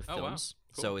Alberta films,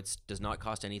 Cool. so it does not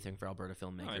cost anything for Alberta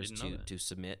filmmakers to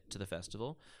submit to the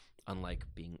festival. Unlike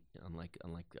the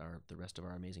rest of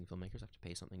our amazing filmmakers have to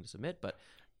pay something to submit. But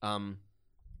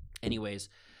anyways,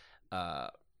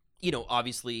 you know,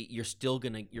 obviously your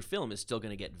film is still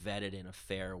gonna get vetted in a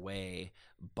fair way,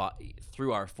 but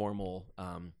through our formal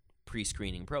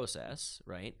pre-screening process,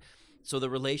 right? So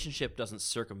the relationship doesn't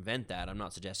circumvent that. I'm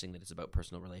not suggesting that it's about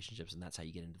personal relationships and that's how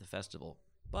you get into the festival,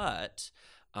 but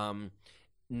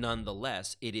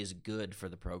nonetheless, it is good for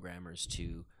the programmers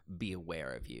to be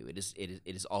aware of you. It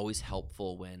is always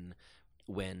helpful when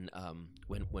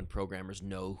programmers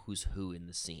know who's who in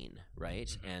the scene,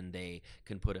 right? And they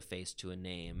can put a face to a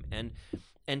name, and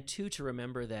two, to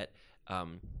remember that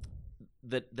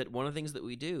that one of the things that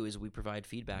we do is we provide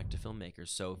feedback to filmmakers.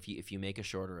 So if you make a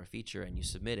short or a feature and you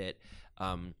submit it,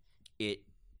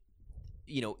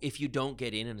 you know, if you don't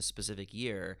get in a specific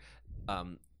year,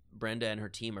 Brenda and her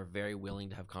team are very willing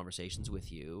to have conversations with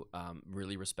you,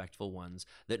 really respectful ones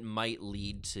that might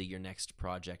lead to your next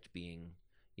project being,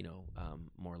 you know,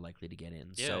 more likely to get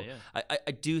in.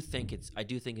 I do think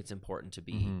it's important to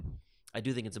be. I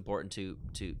do think it's important to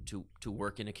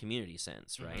work in a community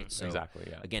sense, right? So exactly.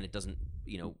 Yeah. Again, it doesn't,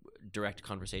 you know, direct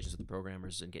conversations with the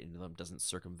programmers and getting to them doesn't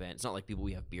circumvent. It's not like people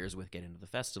we have beers with get into the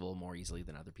festival more easily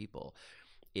than other people.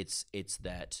 It's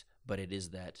that, but it is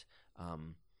that.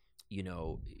 You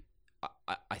know,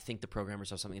 I think the programmers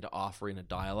have something to offer in a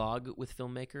dialogue with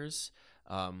filmmakers,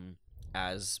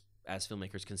 as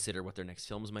filmmakers consider what their next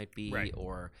films might be, right.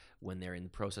 or when they're in the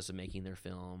process of making their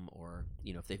film, or,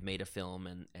 you know, if they've made a film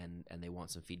and they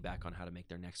want some feedback on how to make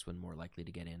their next one more likely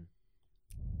to get in.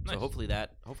 Nice. So hopefully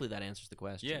that answers the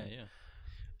question. Yeah.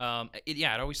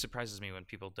 It always surprises me when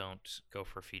people don't go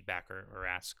for feedback or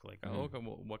ask, like, oh, okay,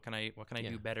 well, what can I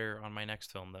do better on my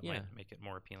next film that might make it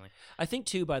more appealing. I think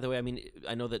too, by the way, I mean,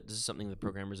 I know that this is something that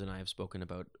programmers and I have spoken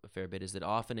about a fair bit, is that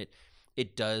often it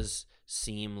does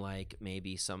seem like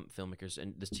maybe some filmmakers,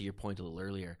 and this to your point a little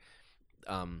earlier,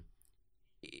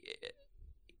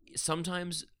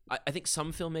 sometimes I think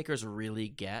some filmmakers really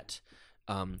get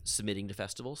submitting to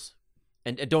festivals.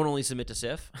 And don't only submit to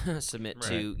CIFF, submit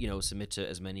to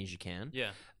as many as you can. Yeah.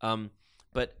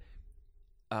 But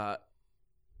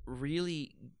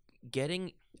really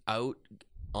getting out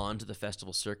onto the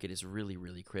festival circuit is really,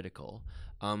 really critical.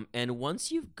 And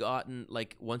once you've gotten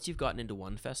into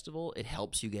one festival, it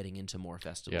helps you getting into more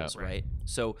festivals, right?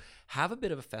 So have a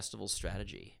bit of a festival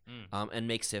strategy, and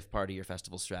make CIFF part of your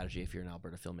festival strategy if you're an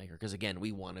Alberta filmmaker. Because again,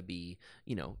 we want to be,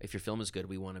 you know, if your film is good,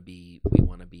 we're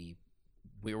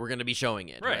going to be showing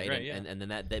it, right? And then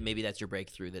that maybe that's your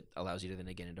breakthrough that allows you to then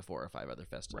get into 4 or 5 other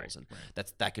festivals, and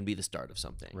that can be the start of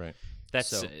something. Right.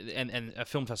 That's and a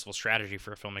film festival strategy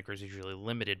for a filmmaker is usually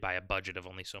limited by a budget of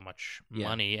only so much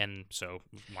money, and so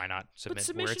why not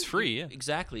submit where it's free? Yeah.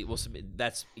 Exactly. Well,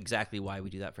 that's exactly why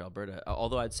we do that for Alberta.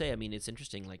 Although I'd say, I mean, it's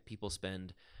interesting. Like, people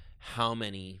spend how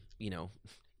many, you know,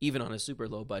 even on a super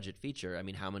low budget feature, I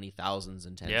mean, how many thousands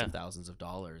and tens of thousands of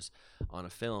dollars on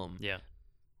a film? Yeah.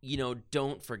 You know,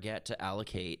 don't forget to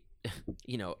allocate,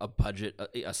 you know, a budget,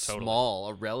 a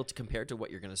relative compared to what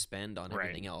you're going to spend on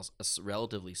everything else, a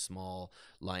relatively small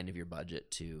line of your budget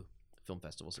to film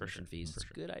festival submission fees. It's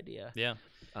a good idea. Yeah.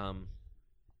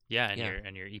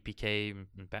 Your EPK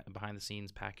behind the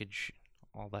scenes package,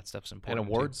 all that stuff's important.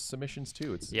 And awards submissions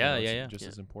too. It's just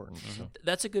as important. So.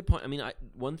 That's a good point. I mean,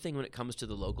 one thing when it comes to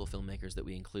the local filmmakers that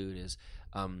we include is,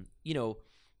 you know,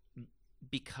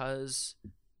 because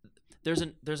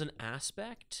there's an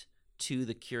aspect to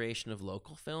the curation of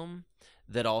local film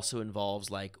that also involves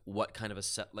like what kind of a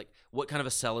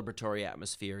celebratory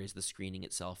atmosphere is the screening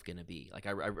itself going to be. Like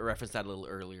I referenced that a little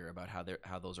earlier about how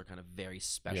those are kind of very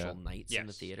special nights in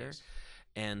the theater. Yes.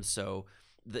 And so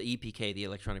the EPK, the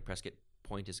electronic press kit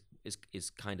point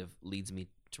is kind of leads me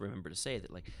to remember to say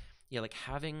that like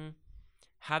having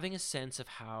a sense of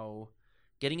how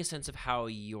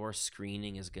your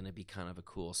screening is going to be kind of a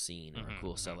cool scene or a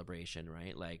cool celebration,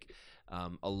 right? Like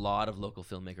a lot of local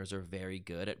filmmakers are very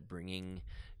good at bringing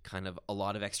kind of a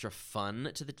lot of extra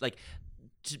fun to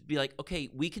be like, okay,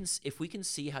 if we can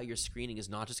see how your screening is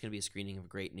not just going to be a screening of a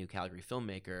great new Calgary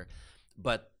filmmaker,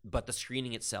 but the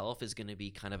screening itself is going to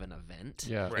be kind of an event.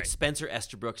 Yeah. Like Spencer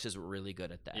Esterbrook is really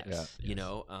good at that. Yes. You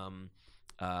know,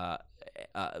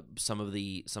 some of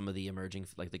the emerging,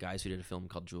 like the guys who did a film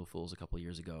called Jewel Fools a couple of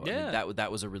years ago. Yeah. I mean,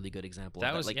 that was a really good example.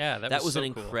 That of was that. that was an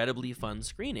so cool. incredibly fun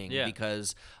screening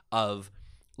because of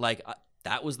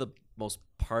that was the most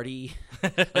party.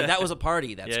 That was a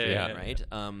party. That screening, right?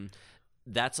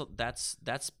 That's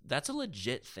a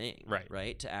legit thing,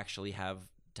 right? To actually have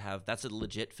that's a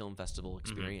legit film festival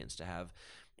experience to have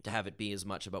it be as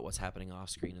much about what's happening off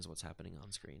screen as what's happening on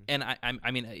screen. And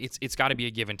I mean, it's got to be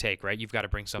a give and take, right? You've got to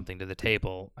bring something to the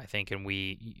table, I think. And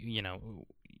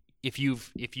if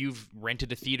you've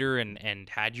rented a theater and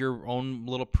had your own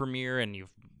little premiere and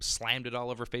you've slammed it all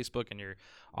over Facebook and your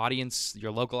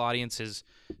local audience has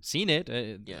seen it,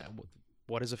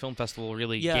 what is a film festival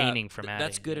really gaining from adding?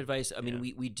 That's good advice. I mean,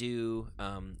 we do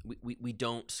we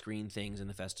don't screen things in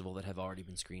the festival that have already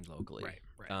been screened locally. Right.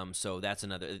 So that's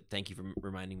another. Thank you for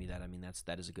reminding me that. I mean,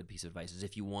 that is a good piece of advice. Is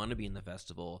if you want to be in the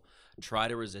festival, try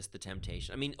to resist the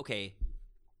temptation. I mean, okay,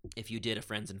 if you did a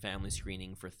friends and family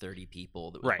screening for 30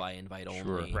 people that was by invite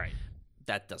only,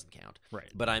 that doesn't count.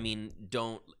 Right. But I mean,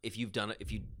 if you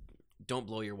don't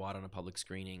blow your wad on a public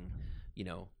screening,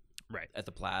 at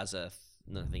the Plaza.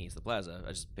 Nothing against the Plaza. I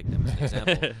just picked them as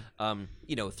an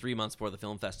example. 3 months before the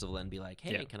film festival, and be like,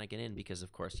 "Hey, can I get in?" Because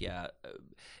of course,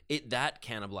 that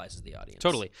cannibalizes the audience.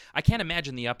 Totally. I can't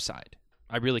imagine the upside.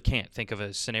 I really can't think of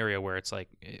a scenario where it's like,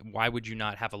 why would you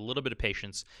not have a little bit of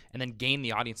patience and then gain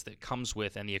the audience that comes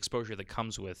with and the exposure that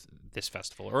comes with this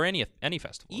festival or any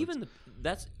festival?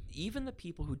 Even the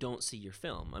people who don't see your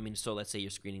film. I mean, so let's say you're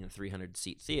screening a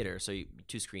 300-seat theater, so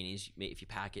two screenings. If you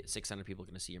pack it, 600 people are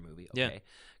going to see your movie. Okay,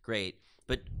 great.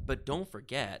 But don't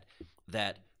forget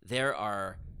that there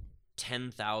are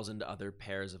 10,000 other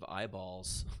pairs of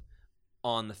eyeballs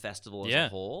on the festival as a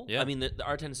whole. I mean,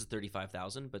 our attendance is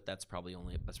 35,000, but that's probably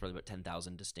about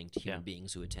 10,000 distinct human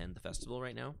beings who attend the festival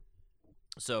right now.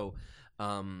 So,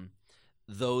 a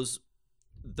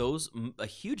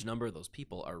huge number of those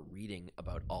people are reading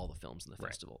about all the films in the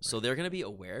festival. So they're going to be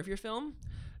aware of your film.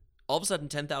 All of a sudden,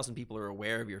 10,000 people are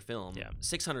aware of your film.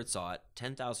 600 saw it.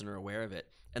 10,000 are aware of it.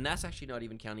 And that's actually not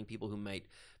even counting people who might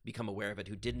become aware of it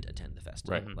who didn't attend the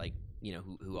festival, like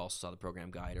who also saw the program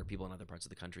guide, or people in other parts of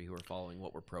the country who are following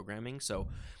what we're programming. So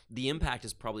the impact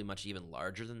is probably much even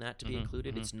larger than that to be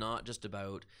included. It's not just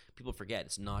about, people forget,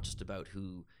 it's not just about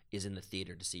who is in the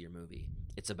theater to see your movie.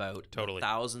 It's about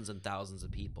thousands and thousands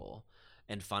of people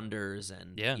and funders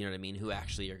and you know what I mean, who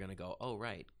actually are going to go, oh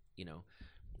right,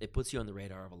 it puts you on the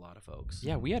radar of a lot of folks.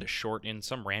 Yeah, we had a short in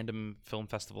some random film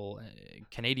festival,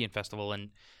 Canadian festival, and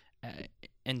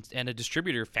a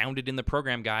distributor found it in the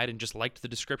program guide and just liked the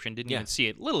description, didn't even see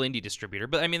it. Little indie distributor,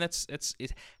 but I mean that's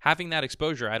having that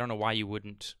exposure. I don't know why you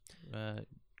wouldn't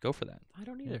go for that. I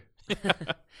don't either.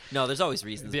 No, there's always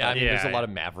reasons. I mean, there's a lot of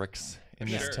mavericks in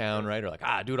this town, right? Or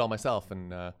like, do it all myself,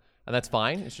 and that's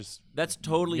fine. It's just that's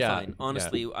totally fine.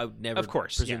 Honestly, I would never, of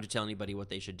course, presume to tell anybody what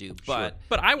they should do. But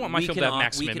I want my film to have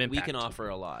maximum impact. We can offer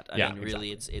a lot. I mean,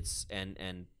 really, it's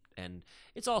and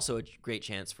it's also a great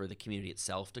chance for the community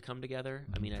itself to come together.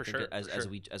 I mean, I think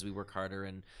as we work harder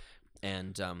and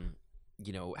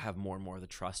have more and more of the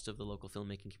trust of the local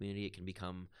filmmaking community, it can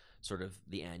become sort of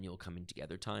the annual coming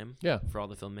together time for all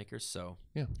the filmmakers. So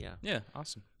yeah,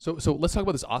 awesome. So let's talk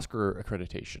about this Oscar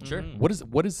accreditation. Sure.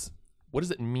 What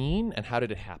does it mean, and how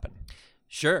did it happen?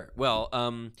 Sure. Well,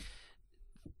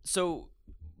 so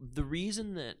the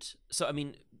reason that I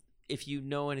mean, if you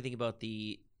know anything about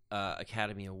the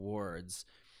Academy Awards,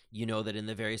 you know that in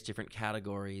the various different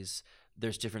categories,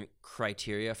 there's different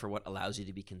criteria for what allows you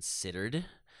to be considered.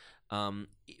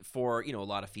 For a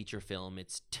lot of feature film,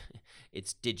 it's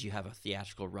did you have a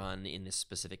theatrical run in this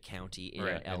specific county in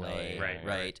LA,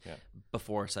 right?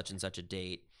 Before such and such a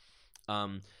date,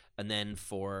 and then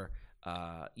for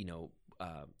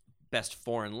best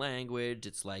foreign language,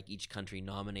 it's like each country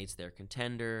nominates their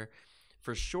contender.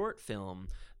 For short film,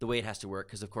 the way it has to work,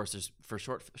 because of course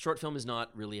short film is not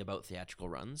really about theatrical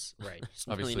runs. Right.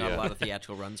 There's really not a lot of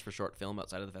theatrical runs for short film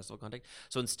outside of the festival context.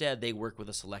 So instead, they work with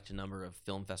a select number of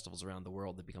film festivals around the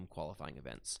world that become qualifying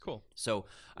events. Cool. So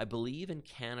I believe in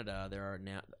Canada there are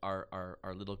now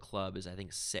our little club is I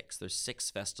think 6. There's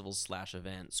 6 festivals /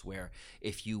 events where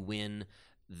if you win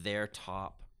their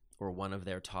top or one of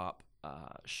their top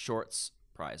shorts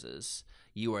prizes,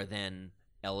 you are then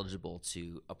eligible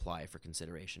to apply for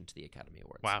consideration to the Academy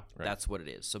Awards. Wow. Right. That's what it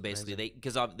is. So basically they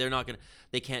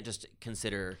can't just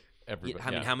consider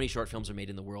how many short films are made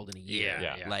in the world in a year.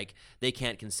 Yeah. Like they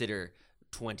can't consider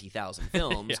 20,000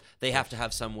 films. They have to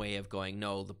have some way of going,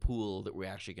 no, the pool that we're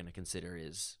actually going to consider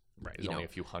is only a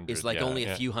few hundred. It's like only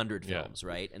a few hundred films,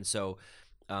 right? And so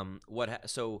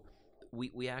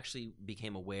we actually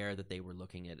became aware that they were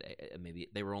looking at maybe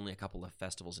there were only a couple of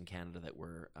festivals in Canada that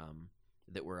were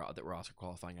Oscar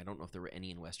qualifying. I don't know if there were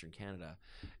any in Western Canada,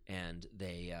 and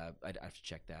they I'd have to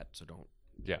check that. So don't.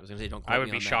 Yeah, I was gonna say don't. I would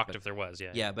me be on shocked that, if there was.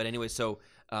 Yeah. Yeah, but anyway, so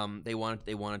they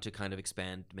wanted to kind of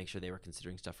expand, to make sure they were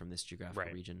considering stuff from this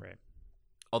geographical region. Right.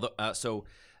 Although, so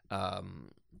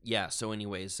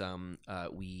anyways,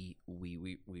 we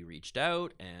reached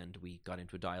out and we got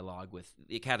into a dialogue with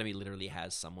the Academy. Literally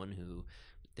has someone who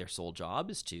their sole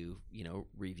job is to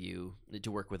review,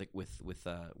 to work with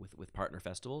partner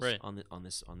festivals on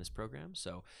this program.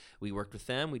 So we worked with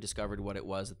them. We discovered what it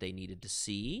was that they needed to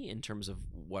see in terms of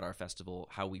what our festival,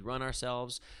 how we run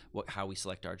ourselves, how we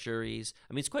select our juries.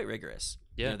 I mean, it's quite rigorous.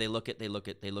 Yeah. They look at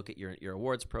your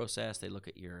awards process. They look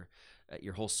at your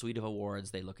whole suite of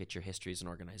awards. They look at your history as an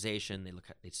organization.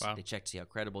 They check to see how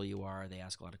credible you are. They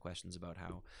ask a lot of questions about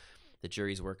how the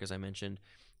juries work, as I mentioned.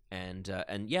 And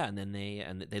then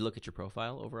they look at your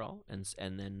profile overall, and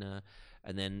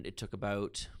then it took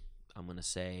about, I'm gonna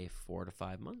say, 4 to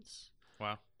 5 months.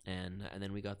 Wow. And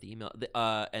then we got the email,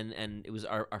 and it was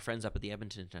our friends up at the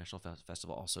Edmonton International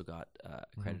Festival also got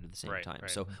accredited at the same time.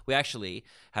 Right. So we actually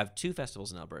have 2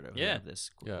 festivals in Alberta who have this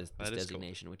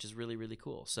designation, cool. which is really, really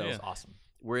cool. So That's awesome.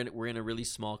 We're in a really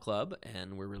small club,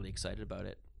 and we're really excited about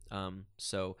it.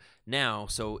 So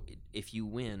if you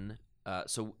win,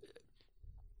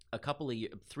 a couple of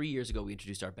 3 years ago, we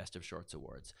introduced our Best of Shorts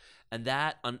Awards, and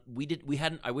that we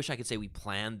hadn't. I wish I could say we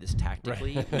planned this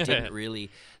tactically. Right. We didn't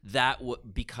really.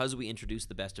 Because we introduced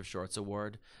the Best of Shorts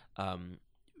Award,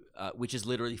 which is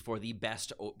literally for the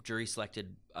best jury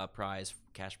selected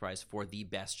cash prize for the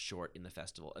best short in the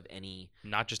festival of any.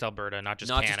 Not just Alberta, not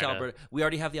just Alberta. We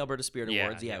already have the Alberta Spirit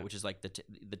Awards, yeah, which is like the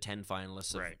 10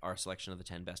 finalists of our selection of the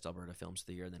 10 best Alberta films of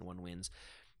the year, and then one wins.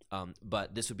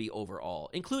 But this would be overall,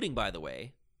 including, by the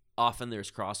way. Often there's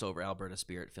crossover. Alberta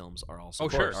Spirit films are also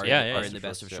are in the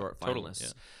Best of Short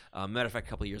finalists. Matter of fact, a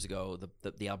couple of years ago,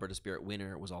 the Alberta Spirit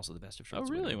winner was also the Best of Shorts.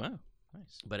 Oh, really? Winner. Wow,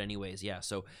 nice. But anyways,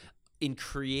 so in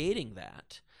creating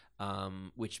that,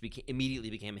 which immediately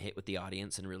became a hit with the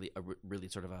audience and really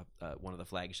sort of one of the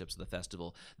flagships of the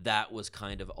festival, that was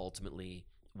kind of ultimately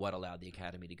what allowed the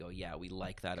Academy to go, yeah, we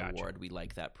like that award, we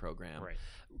like that program. Right.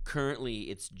 Currently,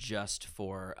 it's just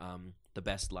for the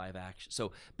best live action.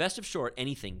 So, best of short,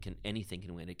 anything can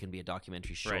win. It can be a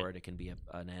documentary short, it can be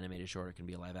an animated short, it can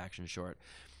be a live action short.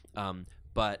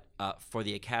 But for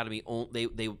the Academy,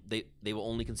 they will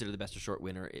only consider the best of short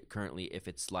winner currently if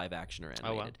it's live action or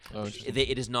animated. Oh, wow.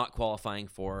 It is not qualifying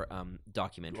for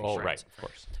documentary shorts. Right, of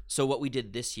course. So what we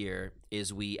did this year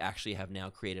is we actually have now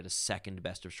created a second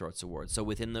Best of Shorts award. So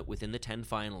within the 10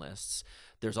 finalists,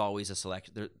 there's always a select.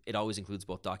 It always includes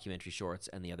both documentary shorts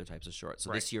and the other types of shorts.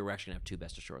 So this year we're actually going to have 2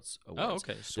 Best of Shorts awards.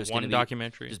 Oh, okay. So there's one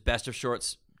documentary. There's Best of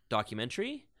Shorts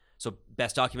documentary. So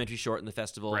best documentary short in the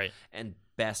festival, and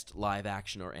best live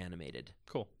action or animated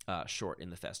short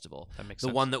in the festival. That makes sense. The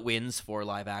sense. one that wins for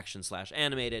live action /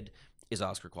 animated is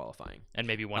Oscar qualifying. And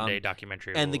maybe one day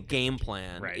documentary. And the game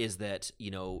plan is that,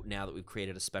 now that we've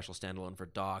created a special standalone for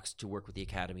docs, to work with the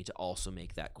Academy to also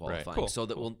make that qualifying. Right. Cool. So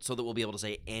that we'll be able to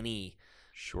say any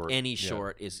short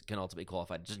can ultimately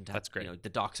qualify. It doesn't have, that's great. The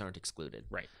docs aren't excluded.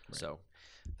 Right. So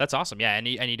that's awesome. Yeah, and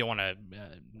you don't want to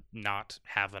not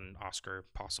have an Oscar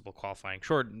possible qualifying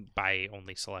short by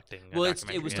only selecting.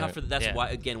 It was tough for that's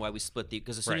why we split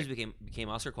because as soon as we became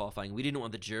Oscar qualifying, we didn't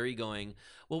want the jury going,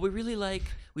 well, we really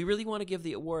want to give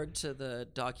the award to the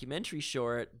documentary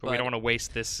short, but we don't want to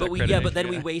waste this. But we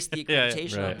waste the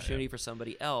accreditation opportunity for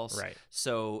somebody else. Right.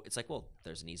 So it's like, well,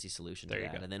 there's an easy solution to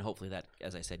that, and then hopefully that,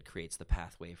 as I said, creates the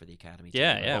pathway for the Academy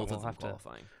to both of them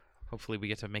qualifying. hopefully we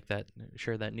get to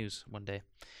share that news one day.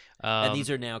 And these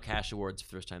are now cash awards for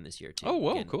the first time this year too. Oh,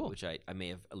 whoa, cool. Which I may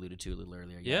have alluded to a little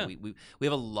earlier. Yeah. We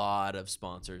have a lot of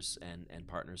sponsors and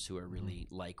partners who are really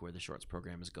like where the shorts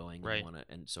program is going, right?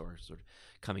 And so are sort of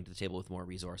coming to the table with more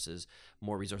resources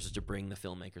to bring the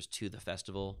filmmakers to the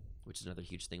festival, which is another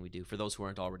huge thing we do for those who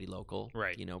aren't already local.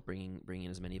 Right. Bringing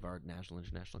in as many of our national and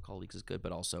international colleagues is good,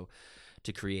 but also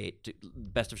to create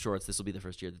Best of Shorts. This will be the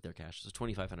first year that they're cashed. So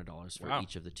 $2,500 for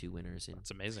each of the two winners.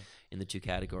 That's amazing. In the two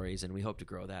categories, and we hope to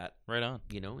grow that. Right on.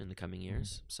 In the coming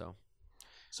years. So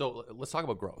let's talk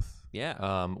about growth.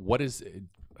 Yeah.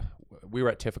 We were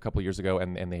at TIFF a couple of years ago,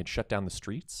 and they had shut down the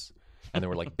streets, and there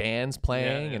were like bands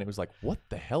playing, and it was like, what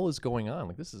the hell is going on?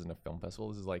 Like, this isn't a film festival.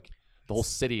 This is like the whole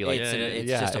city. Like, it's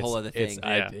just a whole other thing.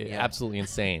 It's absolutely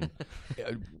insane.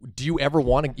 Do you ever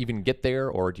want to even get there,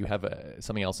 or do you have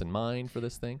something else in mind for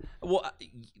this thing? Well,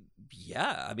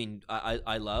 yeah. I mean,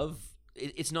 I love.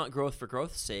 It's not growth for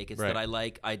growth's sake. It's that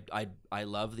I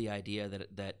love the idea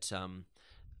that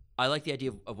I like the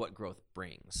idea of what growth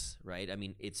brings, right? I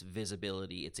mean, it's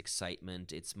visibility, it's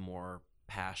excitement, it's more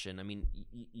passion. I mean,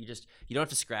 you don't have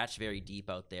to scratch very deep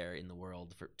out there in the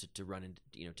world to run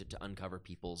into to uncover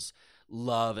people's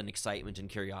love and excitement and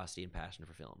curiosity and passion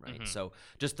for film, right? So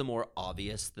just the more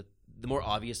obvious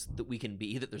that we can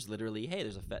be, that there's literally, hey,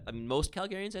 there's I mean, most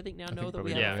Calgarians I think now know that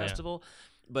we have a festival.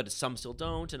 But some still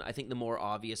don't, and I think the more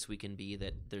obvious we can be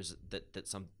that there's that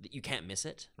you can't miss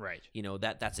it. Right.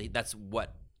 That's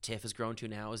what TIFF has grown to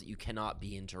now, is that you cannot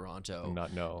be in Toronto and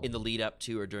not know in the lead up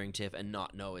to or during TIFF and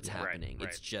not know it's happening. Right.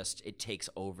 It's just it takes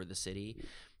over the city.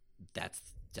 That's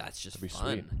just fun.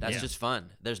 Sweet. That's just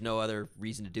fun. There's no other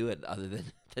reason to do it other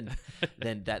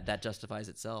than that justifies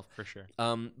itself. For sure.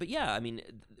 But yeah, I mean,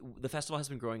 the festival has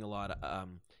been growing a lot.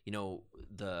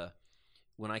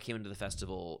 When I came into the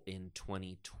festival in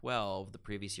 2012, the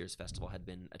previous year's festival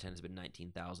attendance had been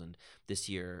 19,000. This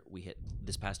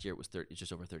past year it was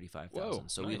just over 35,000.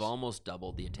 So nice. We've almost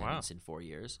doubled the attendance in 4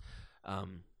 years.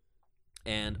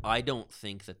 And I don't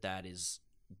think that is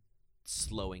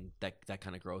slowing, that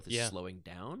kind of growth is slowing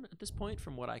down at this point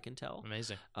from what I can tell.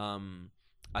 Amazing.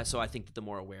 So I think that the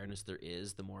more awareness there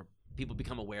is, the more people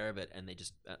become aware of it, and they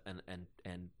just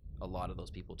and a lot of those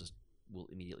people just will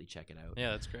immediately check it out. Yeah,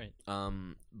 that's great.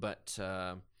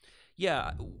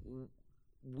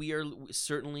 We are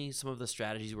certainly, some of the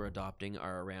strategies we're adopting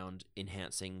are around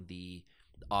enhancing the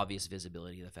obvious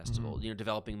visibility of the festival.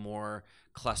 Developing more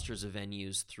clusters of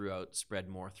venues spread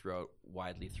more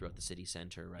widely throughout the city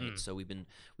center, right? So we've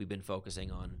been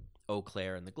focusing on Eau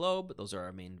Claire and the Globe. Those are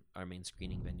our main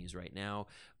screening venues right now.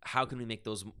 How can we make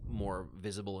those more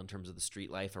visible in terms of the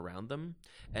street life around them,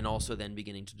 and also then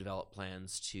beginning to develop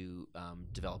plans to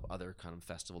develop other kind of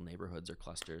festival neighborhoods or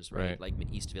clusters, right? Like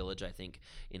East Village, I think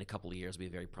in a couple of years will be a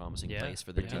very promising place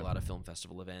for there to be a lot of film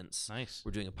festival events. Nice.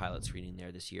 We're doing a pilot screening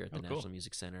there this year at the National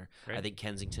Music Center. Great. I think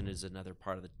Kensington is another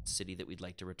part of the city that we'd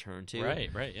like to return to.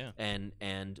 Right, yeah.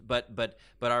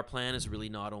 But our plan is really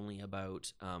not only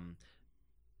about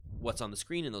what's on the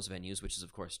screen in those venues, which is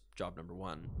of course job number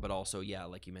one, but also,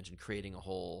 like you mentioned, creating a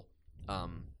whole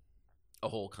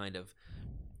kind of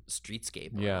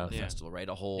streetscape around the festival, right?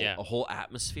 A whole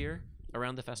atmosphere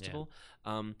around the festival.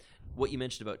 What you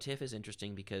mentioned about TIFF is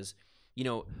interesting because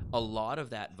a lot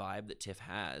of that vibe that TIFF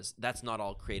has, that's not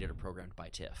all created or programmed by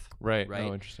TIFF. Right.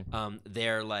 Oh, interesting.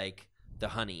 They're like the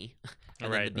honey,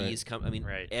 and then the bees come. I mean,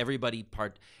 everybody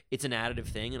it's an additive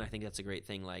thing, and I think that's a great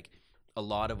thing. Like, a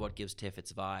lot of what gives TIFF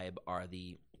its vibe are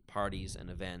the parties and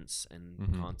events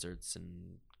and concerts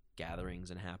and gatherings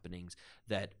and happenings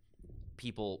that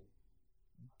people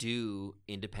do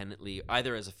independently,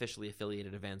 either as officially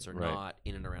affiliated events or not,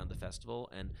 in and around the festival.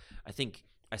 And I think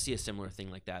I see a similar thing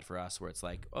like that for us, where it's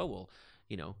like, oh, well,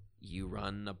 you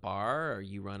run a bar or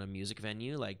you run a music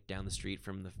venue like down the street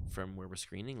from where we're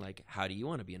screening. Like, how do you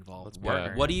want to be involved?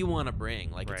 What do you want to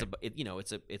bring? Like,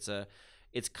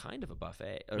 it's kind of a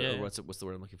buffet, or what's the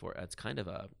word I'm looking for? It's kind of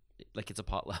it's a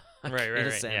potluck, in a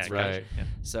sense, right? Yeah.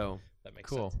 So that makes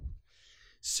cool. sense.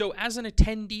 So as an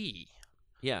attendee,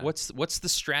 Yeah. What's the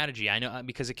strategy? I know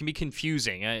because it can be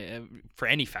confusing for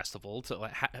any festival. To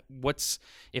what's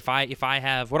if I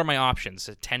have, what are my options?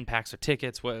 10 packs of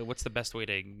tickets. What's the best way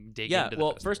to dig into the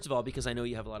well, festival? first of all, because I know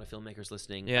you have a lot of filmmakers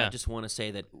listening, I just want to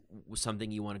say that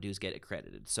something you want to do is get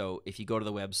accredited. So if you go to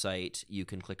the website, you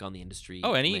can click on the industry.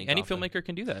 Oh, any filmmaker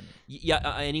can do that.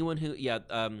 Yeah, anyone who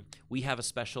we have a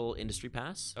special industry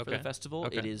pass for the festival.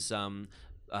 Okay. It is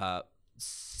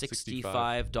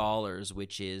 $65,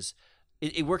 which is.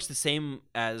 It works the same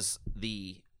as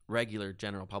the regular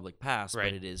general public pass, but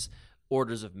it is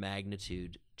orders of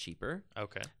magnitude cheaper.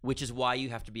 Okay. Which is why you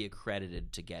have to be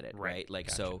accredited to get it, right? Like,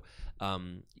 Gotcha. so,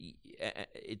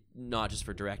 it, not just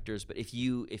for directors, but if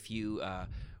you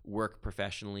work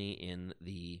professionally in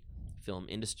the film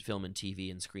and TV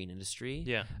and screen industry,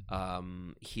 Yeah.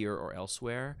 here or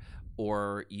elsewhere,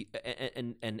 or you,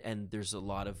 and there's a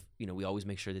lot of, we always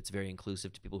make sure that it's very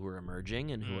inclusive to people who are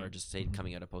emerging and who are just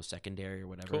coming out of post-secondary or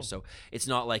whatever. Cool. So it's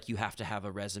not like you have to have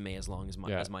a resume as long as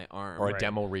my arm or right? a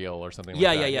demo reel or something Yeah,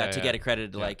 like that. yeah, to get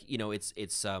accredited. Like,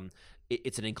 it's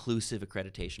an inclusive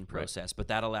accreditation process, but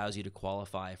that allows you to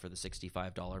qualify for the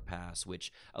 $65 pass,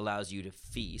 which allows you to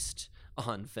feast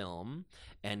on film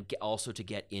and also to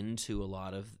get into a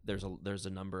lot of there's a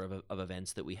number of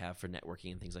events that we have for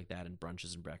networking and things like that, and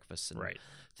brunches and breakfasts and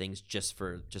things just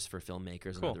for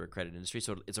filmmakers and other accredited industry.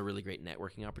 So it's a really great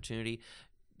networking opportunity.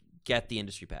 Get the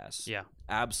industry pass. Yeah,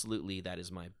 absolutely. That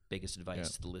is my biggest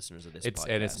advice to the listeners of this podcast.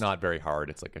 And it's not very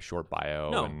hard. It's like a short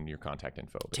bio and your contact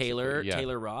info. Taylor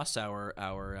Ross, our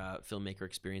filmmaker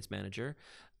experience manager,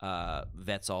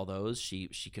 vets all those. She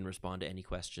can respond to any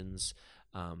questions,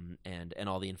 and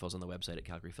all the info's on the website at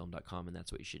calgaryfilm.com, and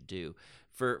that's what you should do.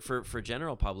 For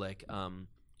general public,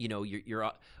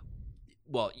 you're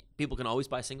well, people can always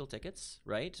buy single tickets,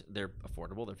 right? They're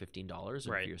affordable. They're $15. Or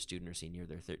if you're a student or senior,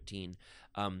 they're $13.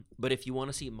 But if you want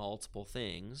to see multiple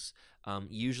things,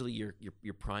 usually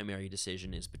your primary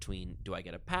decision is between, do I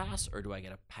get a pass or do I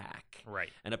get a pack? Right.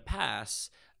 And a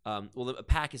pass, a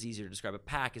pack is easier to describe. A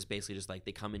pack is basically just like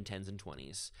they come in 10s and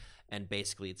 20s, and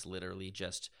basically it's literally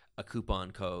just a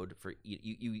coupon code for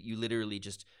you literally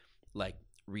just like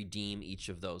redeem each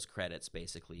of those credits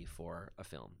basically for a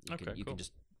film. You can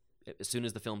just, as soon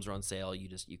as the films are on sale,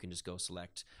 you can just go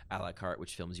select a la carte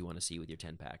which films you want to see with your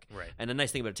 10-pack. Right. And the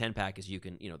nice thing about a 10-pack is you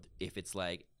can, if it's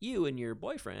like you and your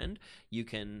boyfriend, you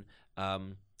can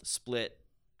split.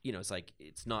 It's like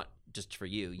it's not just for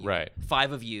you. Right.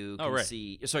 5 of you can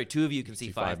see. Sorry, 2 of you can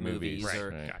see 5 movies,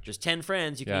 or just 10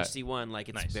 friends you can each see one. Like,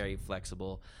 it's very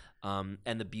flexible. And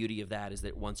the beauty of that is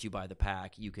that once you buy the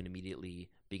pack, you can immediately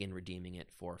begin redeeming it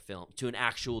for film, to an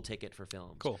actual ticket for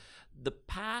films. Cool. The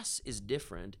pass is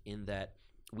different in that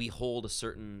we hold a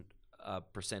certain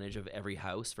percentage of every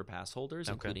house for pass holders,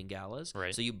 including galas.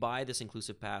 Right. So you buy this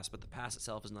inclusive pass, but the pass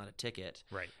itself is not a ticket.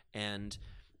 Right. And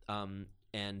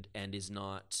is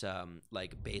not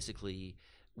like basically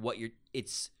what you're.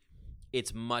 It's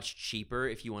much cheaper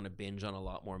if you want to binge on a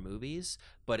lot more movies,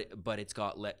 but it's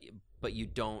got but you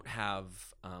don't have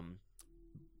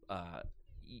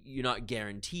you're not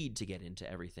guaranteed to get into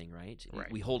everything, right?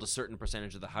 We hold a certain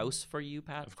percentage of the house for you,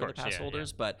 for the pass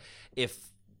holders, but if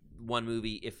one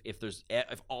movie,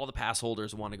 if all the pass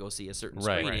holders want to go see a certain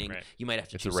screening, you might have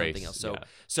to choose something else.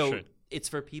 So it's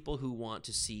for people who want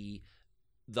to see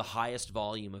the highest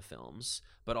volume of films,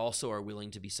 but also are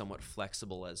willing to be somewhat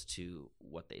flexible as to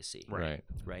what they see. Right.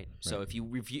 So if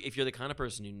you're the kind of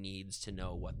person who needs to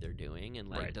know what they're doing and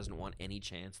doesn't want any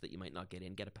chance that you might not get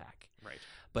in, get a pack. Right.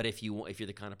 But if you're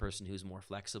the kind of person who's more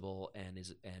flexible and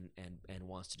is and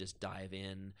wants to just dive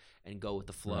in and go with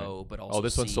the flow, but also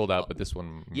this one's sold out, but this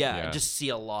one, just see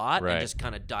a lot and just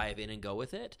kind of dive in and go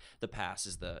with it. The pass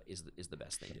is the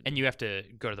best thing to do. And you have to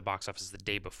go to the box office the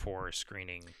day before a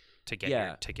screening to get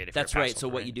your ticket. If That's you're a pass right. So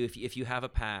holder, what you do if you have a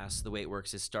pass, the way it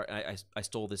works is I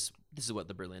stole this. This is what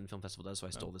the Berlin Film Festival does, so I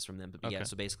stole this from them. But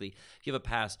so basically, if you have a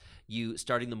pass, you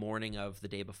starting the morning of the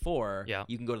day before,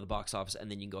 you can go to the box office and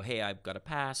then you can go, hey, I've got a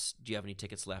pass. Do you have any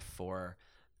tickets left for?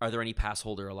 Are there any pass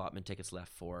holder allotment tickets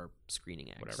left for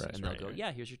screening X? Whatever. And they'll go,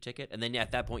 yeah, here's your ticket. And then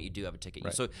at that point, you do have a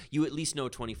ticket. So you at least know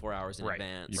 24 hours in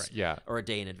advance, or a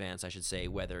day in advance, I should say,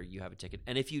 whether you have a ticket.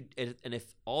 And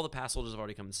if all the pass holders have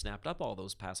already come and snapped up all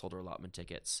those pass holder allotment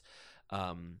tickets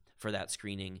for that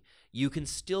screening, you can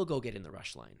still go get in the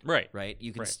rush line. Right.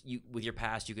 You can with your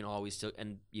pass, you can always get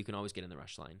in the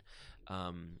rush line.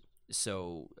 And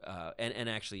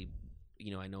actually,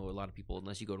 I know a lot of people,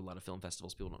 unless you go to a lot of film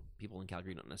festivals, people in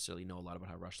Calgary don't necessarily know a lot about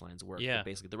how rush lines work. Yeah. But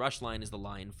basically, the rush line is the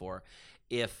line for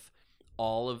if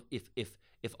all of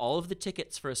the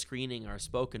tickets for a screening are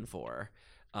spoken for,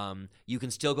 you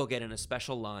can still go get in a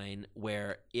special line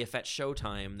where if at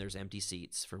showtime there's empty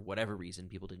seats for whatever reason,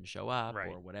 people didn't show up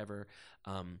or whatever,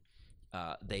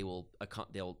 they'll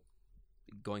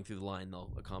going through the line, they'll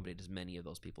accommodate as many of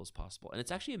those people as possible. And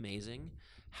it's actually amazing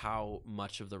how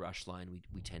much of the rush line we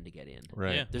tend to get in.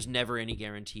 Right. Yeah. There's never any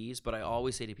guarantees, but I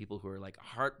always say to people who are like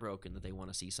heartbroken that they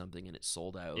want to see something and it's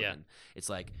sold out. Yeah. And it's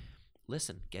like,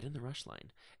 listen, get in the rush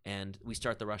line. And we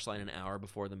start the rush line an hour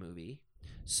before the movie.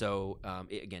 So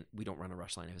again, we don't run a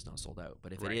rush line if it's not sold out,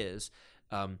 but if it is,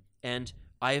 and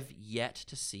I've yet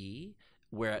to see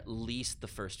where at least the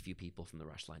first few people from the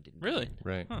rush line didn't Really? get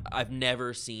in. Right. Huh. I've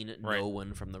never seen Right. no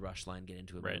one from the rush line get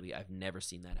into a Right. movie. I've never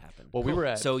seen that happen. Well, we were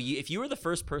at. So if you were the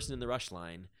first person in the rush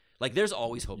line, like there's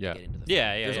always hope Yeah. to get into the film.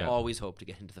 Yeah, yeah, There's yeah. always hope to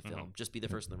get into the film. Just be the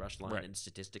first in the rush line, Right. and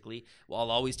statistically, well,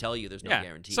 I'll always tell you there's no Yeah,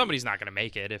 guarantee. somebody's not going to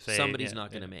make it if they. Somebody's yeah,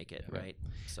 not going to yeah. make it, Yeah. right?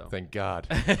 So Thank God.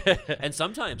 and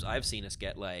sometimes I've seen us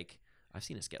get like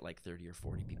 30 or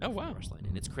 40 people from wow. the rush line,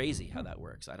 and it's crazy how that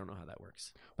works. I don't know how that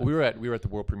works. Well, we were at the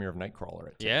world premiere of Nightcrawler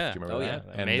at TIFF. Yeah. Do you remember Oh, that?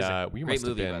 yeah. And Amazing. we Great must have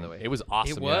movie, by been, the way. It was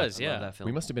awesome. It was, I yeah. love that film.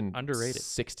 We must have been Underrated.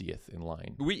 60th in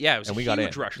line. It was And we a got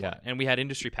huge in, rush yeah. line, and we had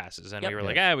industry passes, and Yep. we were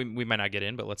like, we might not get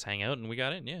in, but let's hang out, and we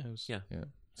got in. Yeah, it was, Yeah. Yeah.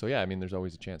 So yeah, I mean, there's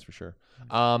always a chance for sure.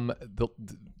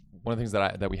 One of the things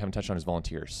that we haven't touched on is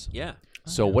volunteers. Yeah.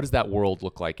 So what does that world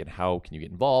look like, and how can you get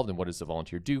involved, and what does a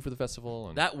volunteer do for the festival?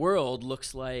 And That world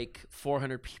looks like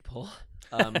 400 people.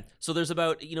 So there's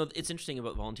about, it's interesting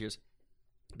about volunteers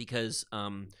because,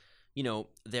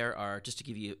 there are, just to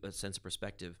give you a sense of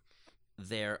perspective,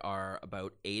 there are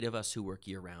about 8 of us who work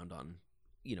year round on,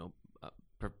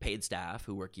 paid staff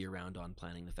who work year round on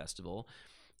planning the festival.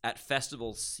 At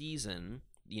festival season,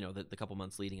 the couple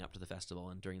months leading up to the festival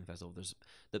and during the festival, there's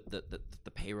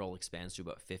the payroll expands to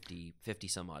about 50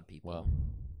 some odd people, Wow.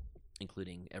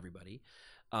 including everybody.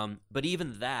 But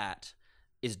even that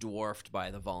is dwarfed by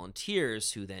the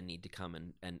volunteers who then need to come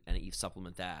and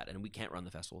supplement that. And we can't run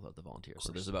the festival without the volunteers.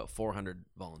 So there's about 400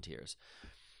 volunteers.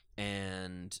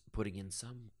 And putting in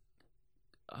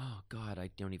oh God, I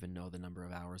don't even know the number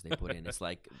of hours they put in. It's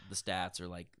like the stats are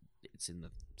like, it's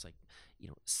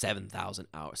 7,000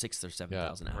 hours, 6,000 or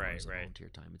 7,000 hours Right, of right. volunteer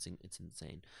time. It's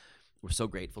insane. We're so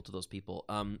grateful to those people.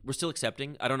 We're still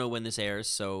accepting. I don't know when this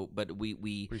airs, but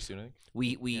we pretty soon, I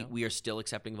think. we are still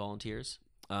accepting volunteers.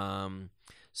 And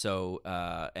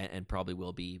probably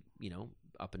will be,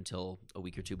 up until a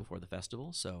week or two before the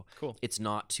festival. So Cool. it's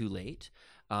not too late.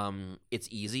 It's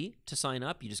easy to sign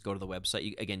up. You just go to the website.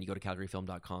 You go to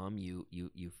calgaryfilm.com. You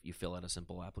fill out a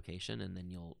simple application, and then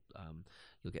you'll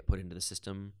get put into the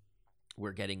system.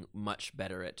 We're getting much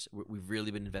better at. We've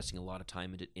really been investing a lot of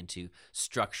time into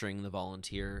structuring the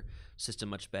volunteer system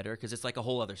much better, because it's like a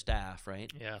whole other staff, right?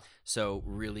 Yeah. So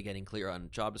really getting clear on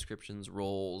job descriptions,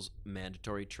 roles,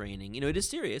 mandatory training. It is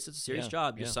serious. It's a serious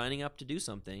job. You're signing up to do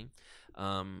something.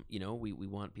 We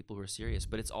want people who are serious,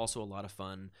 but it's also a lot of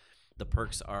fun. The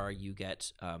perks are you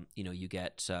get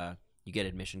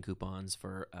admission coupons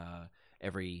for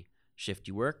every shift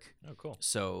you work. Oh, cool.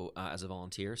 So as a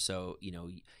volunteer, so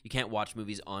you can't watch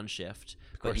movies on shift,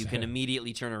 but you can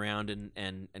immediately turn around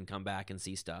and come back and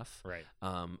see stuff. Right.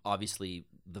 Obviously,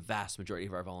 the vast majority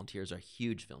of our volunteers are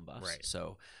huge film buffs, Right.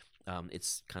 so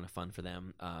it's kind of fun for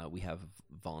them. We have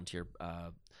volunteer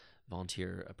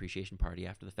appreciation party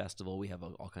after the festival. We have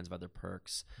all kinds of other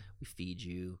perks. We feed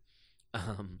you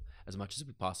as much as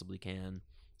we possibly can.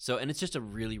 So, and it's just a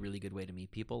really, really good way to meet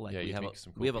people. Like we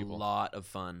have a lot of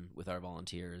fun with our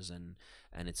volunteers, and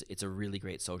it's a really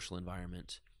great social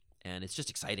environment, and it's just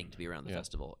exciting to be around the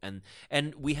festival. And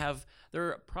there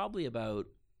are probably about,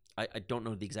 I don't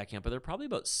know the exact count, but there are probably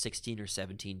about 16 or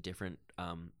 17 different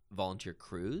volunteer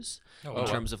crews in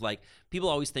terms of, like, people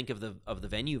always think of the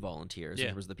venue volunteers in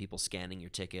terms of the people scanning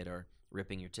your ticket or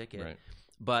ripping your ticket. Right.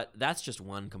 But that's just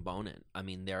one component. I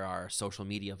mean, there are social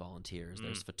media volunteers,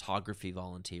 there's photography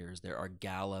volunteers, there are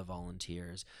gala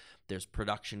volunteers, there's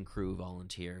production crew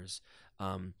volunteers.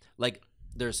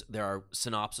 There are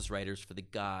synopsis writers for the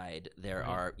guide. There's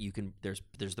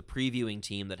the previewing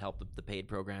team that help the paid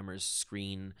programmers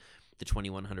screen the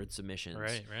 2,100 submissions.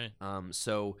 Right.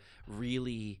 So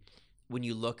really, when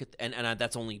you look at and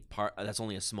that's only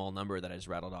a small number that I just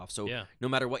rattled off. So no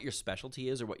matter what your specialty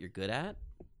is or what you're good at,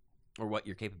 or what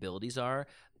your capabilities are,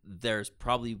 there's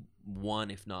probably one,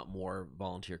 if not more,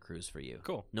 volunteer crews for you.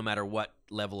 Cool. No matter what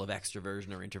level of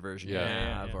extroversion or introversion you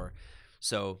have, or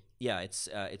so. Yeah, it's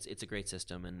a great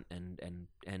system, and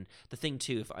the thing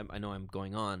too. If I know I'm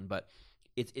going on, but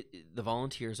the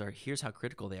volunteers are, here's how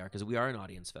critical they are, because we are an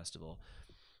audience festival.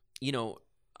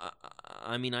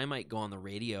 I mean, I might go on the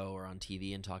radio or on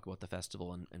TV and talk about the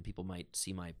festival, and people might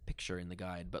see my picture in the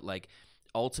guide, but like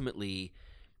ultimately,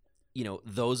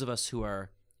 those of us who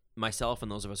are, myself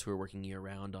and those of us who are working year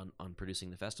round on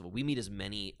producing the festival, we meet as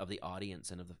many of the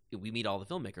audience we meet all the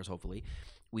filmmakers, hopefully.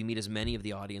 We meet as many of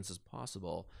the audience as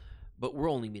possible, but we're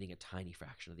only meeting a tiny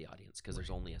fraction of the audience because there's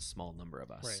only a small number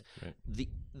of us. Right. The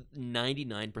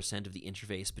 99% of the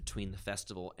interface between the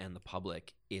festival and the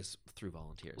public is through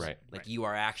volunteers. Right. Like you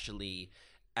are actually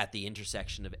at the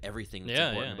intersection of everything that's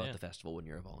important about the festival when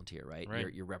you're a volunteer, right?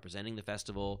 You're representing the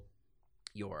festival,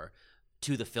 you're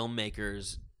to the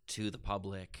filmmakers, to the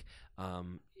public,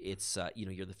 It's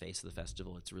you're the face of the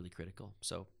festival. It's really critical.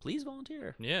 So please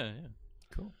volunteer. Yeah.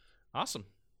 Cool. Awesome.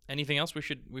 Anything else we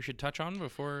should touch on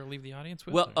before I leave the audience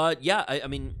with? Well, I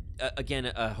mean, again,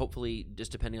 hopefully,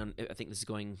 just depending on, I think this is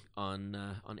going on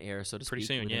air, so to Pretty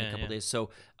speak, soon, within yeah, a couple days. So,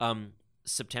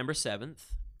 September 7th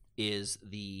is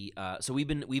the so we've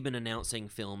been announcing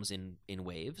films in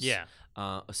waves,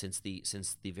 since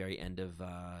the very end of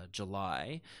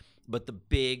July. But the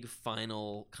big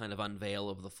final kind of unveil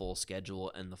of the full schedule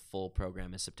and the full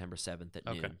program is September 7th at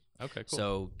noon. Okay, cool.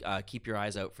 So keep your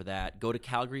eyes out for that. Go to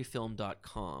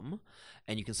calgaryfilm.com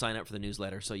and you can sign up for the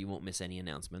newsletter so you won't miss any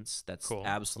announcements. That's Cool.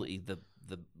 absolutely the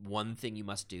one thing you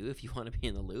must do if you want to be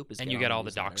in the loop. And you get all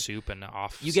the doc soup and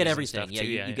off. You get everything. Stuff Yeah,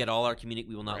 too. you get all our community.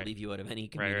 We will not Right. leave you out of any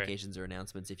communications or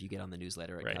announcements if you get on the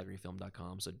newsletter at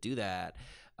calgaryfilm.com. So do that.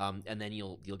 And then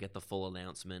you'll get the full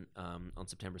announcement on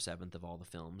September 7th of all the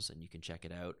films, and you can check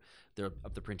it out.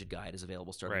 The printed guide is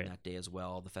available starting that day as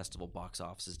well. The festival box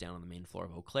office is down on the main floor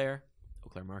of Eau Claire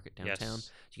Market downtown. Yes.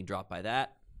 So you can drop by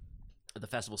that. The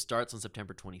festival starts on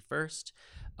September 21st,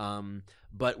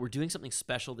 but we're doing something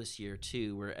special this year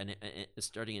too.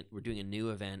 We're doing a new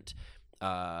event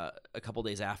a couple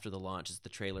days after the launch. It's the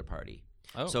trailer party.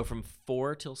 Oh. So from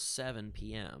 4 till 7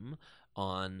 p.m.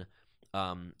 on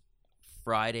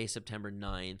Friday, September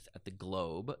 9th at the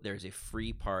Globe, there's a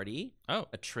free party. Oh.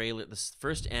 A trailer, the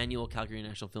first annual Calgary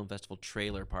International Film Festival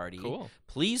trailer party. Cool.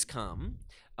 Please come.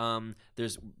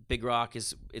 There's Big Rock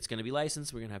it's going to be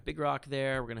licensed. We're going to have Big Rock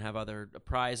there. We're going to have other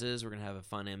prizes. We're going to have a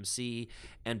fun MC.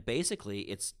 And basically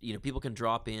it's, people can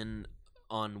drop in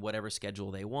on whatever schedule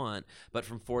they want, but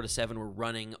from 4 to 7 we're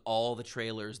running all the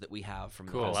trailers that we have from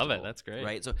the festival. Love it. That's great.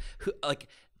 Right? So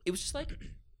it was just like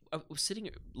I was sitting,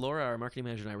 Laura, our marketing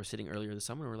manager, and I were sitting earlier this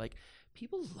summer and we're like,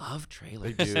 people love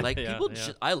trailers. They do. Like Yeah, people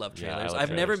yeah. I love Yeah, I trailers. love I've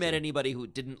never trailers, met too. anybody who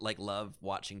didn't love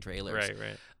watching trailers.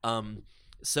 Right.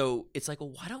 So it's like, well,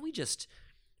 why don't we just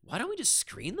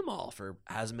screen them all for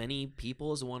as many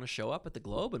people as want to show up at the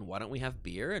Globe, and why don't we have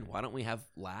beer, and why don't we have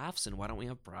laughs, and why don't we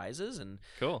have prizes, and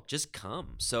Cool. just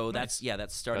come. So Nice.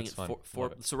 that's starting That's at fun. four.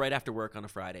 Love it. So right after work on a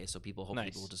Friday, so hopefully Nice.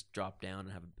 people will just drop down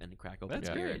and have a crack open That's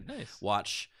beer great. and Nice.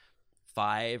 watch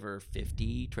 5 or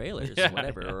 50 trailers Yeah, or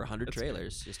whatever, yeah. or 100 That's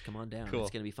trailers. Just come on down. Cool. It's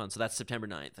going to be fun. So that's September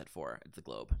 9th at 4 at the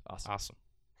Globe. Awesome.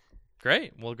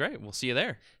 Great. Well, great. We'll see you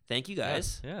there. Thank you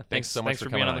guys. Yeah. Thanks so much for for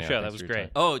being coming on the on. show. Yeah, that thanks was for your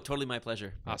great. Oh, totally my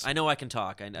pleasure. Awesome. I know I can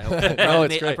talk. I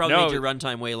it's great. probably No, made your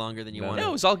runtime way longer than you wanted. No,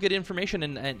 it was all good information,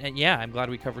 and yeah, I'm glad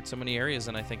we covered so many areas,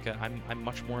 and I think I'm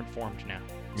much more informed now. Me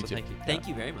So too. thank you. Thank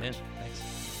you very much. Yeah, thanks.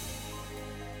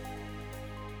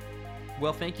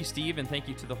 Well, thank you, Steve, and thank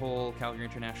you to the whole Calgary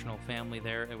International family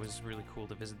there. It was really cool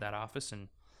to visit that office and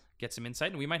get some insight,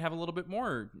 and we might have a little bit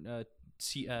more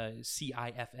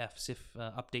CIFF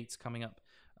updates coming up,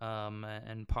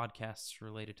 and podcasts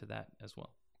related to that as well.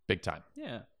 Big time.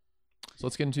 Yeah. So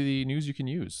let's get into the news you can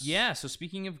use. Yeah, so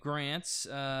speaking of grants,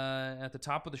 at the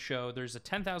top of the show, there's a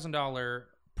 $10,000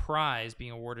 prize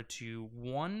being awarded to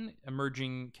one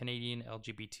emerging Canadian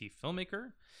LGBT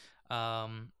filmmaker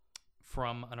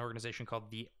from an organization called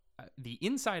the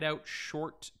Inside Out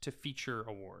Short to Feature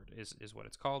Award is what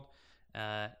it's called.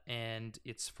 And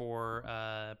it's for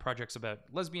projects about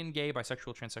lesbian, gay,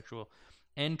 bisexual, transsexual,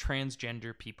 and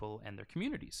transgender people and their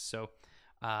communities. So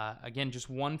again, just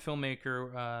one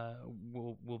filmmaker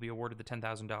will be awarded the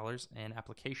 $10,000, and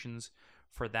applications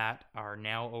for that are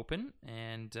now open,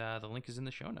 and the link is in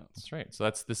the show notes. That's right. So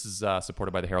this is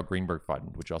supported by the Harold Greenberg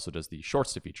Fund, which also does the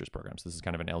Shorts to Features program. So this is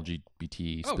kind of an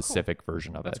LGBT specific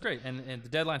version of That's it. great. And the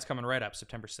deadline's coming right up,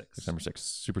 September 6th. September 6th,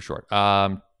 super short.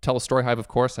 Tell a Story Hive, of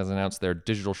course, has announced their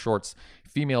Digital Shorts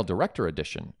Female Director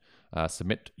Edition.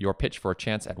 Submit your pitch for a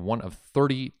chance at one of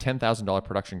 30 $10,000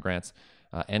 production grants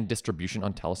and distribution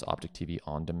on TELUS Optic TV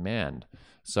on demand.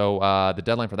 So the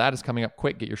deadline for that is coming up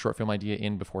quick. Get your short film idea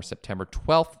in before September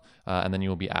 12th, and then you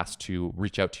will be asked to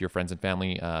reach out to your friends and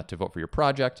family to vote for your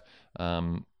project.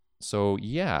 So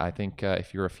yeah, I think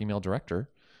if you're a female director,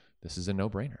 this is a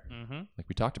no-brainer. Mm-hmm. Like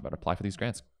we talked about, apply for these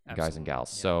grants, guys and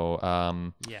gals. Yeah.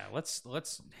 So Yeah,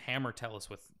 let's hammer TELUS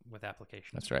with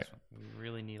applications. That's for right. this one. We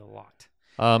really need a lot.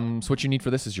 So what you need for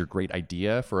this is your great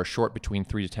idea for a short between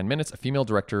 3 to 10 minutes, a female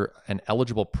director, an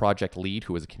eligible project lead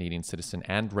who is a Canadian citizen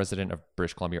and resident of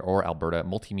British Columbia or Alberta,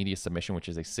 multimedia submission, which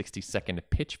is a 60-second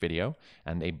pitch video,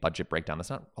 and a budget breakdown. That's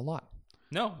not a lot.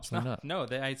 No, it's Absolutely not. No,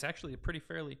 it's actually a pretty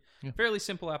fairly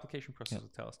simple application process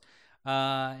with TELUS.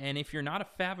 And if you're not a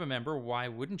FAVA member, why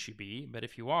wouldn't you be? But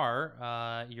if you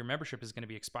are, your membership is going to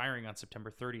be expiring on September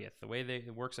 30th. The way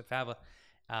it works at FAVA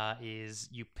is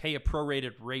you pay a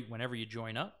prorated rate whenever you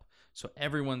join up. So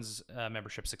everyone's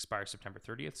memberships expire September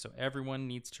 30th. So everyone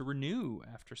needs to renew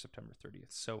after September 30th.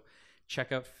 So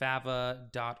check out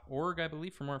fava.org, I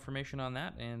believe, for more information on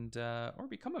that, and or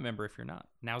become a member if you're not.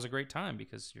 Now's a great time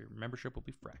because your membership will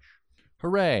be fresh.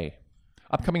 Hooray!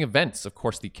 Upcoming events, of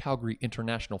course, the Calgary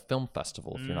International Film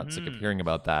Festival, if you're not sick of hearing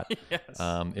about that. Yes.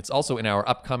 It's also in our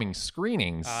upcoming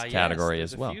screenings category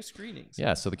as well. A few screenings.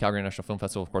 Yeah, so the Calgary International Film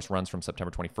Festival, of course, runs from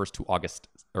September 21st to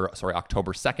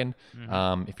October 2nd.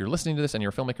 If you're listening to this and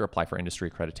you're a filmmaker, apply for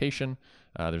industry accreditation.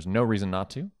 There's no reason not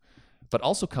to. But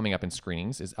also coming up in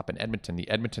screenings is up in Edmonton, the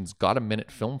Edmonton's Got a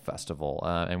Minute Film Festival.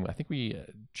 And I think we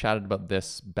chatted about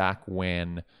this back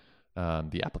when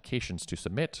the applications to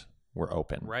submit were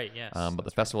open. Right, yes. But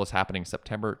the festival is happening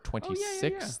September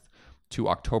 26th to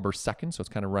October 2nd, so it's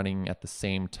kind of running at the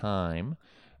same time.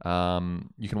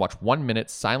 You can watch 1-minute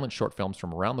silent short films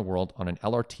from around the world on an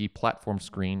LRT platform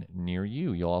screen near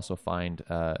you. You'll also find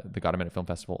the Got a Minute Film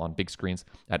Festival on big screens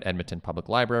at Edmonton Public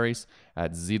Libraries,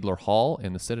 at Ziedler Hall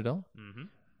in the Citadel.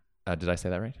 Did I say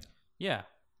that right? Yeah.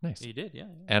 Nice. You did, yeah.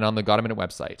 And on the Got a Minute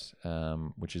website,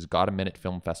 which is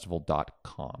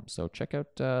gotaminutefilmfestival.com. So check out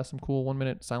some cool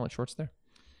 1-minute silent shorts there.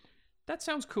 That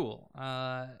sounds cool.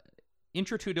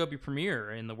 Intro to Adobe Premiere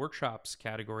in the workshops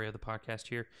category of the podcast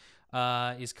here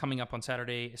is coming up on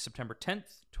Saturday, September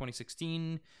 10th,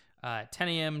 2016, 10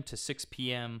 a.m. to 6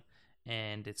 p.m.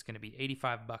 And it's going to be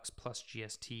 $85 plus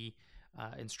GST.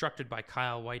 Instructed by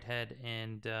Kyle Whitehead.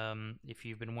 And if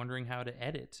you've been wondering how to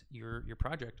edit your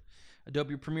project,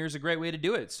 Adobe Premiere is a great way to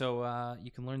do it. So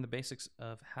you can learn the basics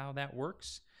of how that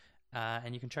works.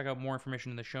 And you can check out more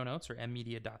information in the show notes or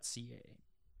mmedia.ca.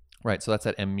 Right, so that's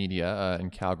at M Media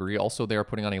in Calgary. Also, they are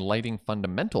putting on a lighting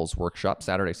fundamentals workshop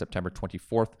Saturday, September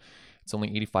 24th. It's only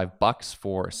 $85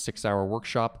 for a 6-hour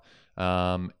workshop.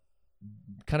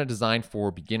 Kind of designed for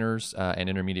beginners and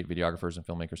intermediate videographers and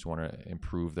filmmakers who want to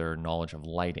improve their knowledge of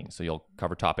lighting. So you'll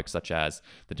cover topics such as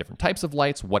the different types of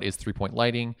lights, what is three-point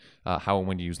lighting, how and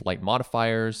when to use light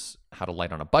modifiers, how to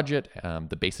light on a budget,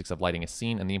 the basics of lighting a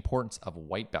scene, and the importance of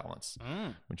white balance,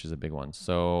 which is a big one.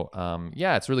 So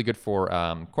yeah, it's really good for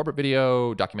corporate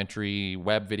video, documentary,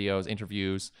 web videos,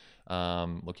 interviews,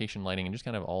 location lighting, and just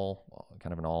kind of an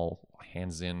all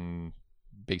hands-in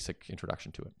basic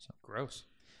introduction to it. So. Gross.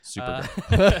 Super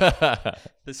good.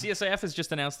 The CSIF has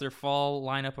just announced their fall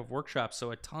lineup of workshops,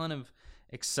 so a ton of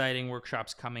exciting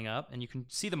workshops coming up, and you can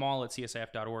see them all at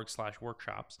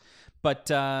csif.org/workshops. But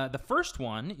the first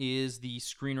one is the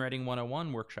Screenwriting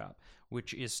 101 workshop,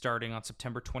 which is starting on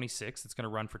September 26th. It's going to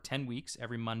run for 10 weeks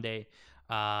every Monday,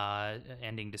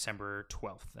 ending December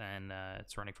 12th, and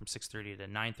it's running from 6:30 to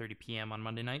 9:30 p.m. on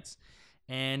Monday nights.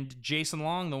 And Jason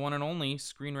Long, the one and only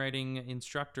screenwriting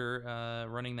instructor,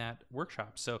 running that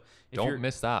workshop. So don't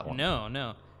miss that one.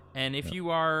 No. And if you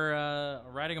are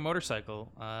riding a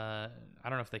motorcycle, I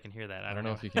don't know if they can hear that. I don't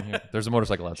know if you can hear it. There's a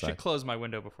motorcycle outside. I should close my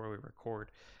window before we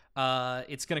record.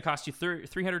 It's going to cost you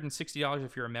 $360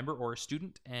 if you're a member or a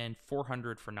student, and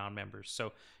 $400 for non-members.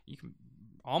 So you can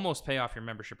almost pay off your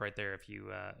membership right there if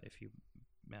you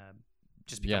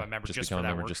just become a member just for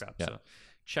that workshop. So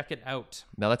check it out.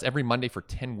 Now that's every Monday for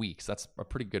 10 weeks. That's a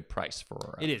pretty good price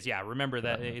for. It is, yeah. Remember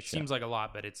that it seems like a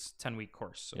lot, but it's 10-week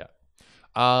course. So. Yeah.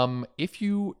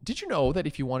 Did you know that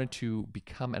if you wanted to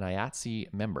become an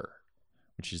IATSE member,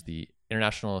 which is the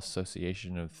International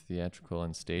Association of Theatrical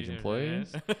and Stage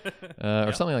Employees,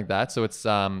 or something like that. So it's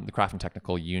the Craft and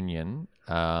Technical Union.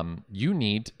 You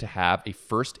need to have a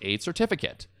first aid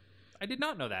certificate. I did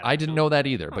not know that. I didn't know that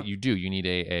either, but you do. You need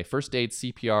a first aid,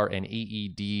 CPR, and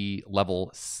AED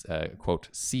level, quote,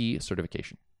 C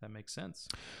certification. That makes sense.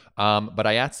 But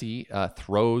IATSE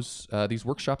throws these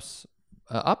workshops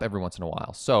up every once in a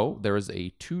while. So there is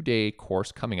a 2-day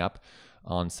course coming up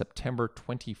on September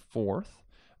 24th,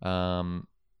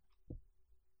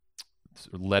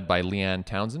 led by Leanne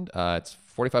Townsend. It's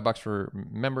 $45 for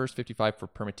members, $55 for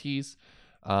permittees,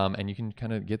 and you can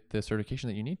kind of get the certification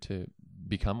that you need to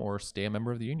become or stay a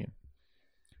member of the union.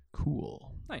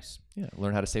 Cool. Nice. Yeah,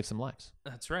 learn how to save some lives.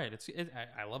 That's right.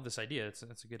 I love this idea. It's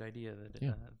a good idea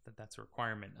that's a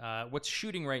requirement. What's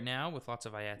shooting right now with lots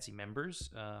of IATSE members,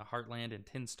 Heartland and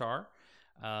Tin Star,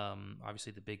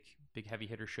 obviously the big heavy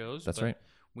hitter shows. That's right.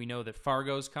 We know that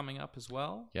Fargo's coming up as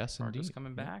well. Yes, Fargo's indeed.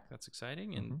 coming back. That's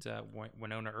exciting. And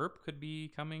Winona Earp could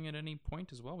be coming at any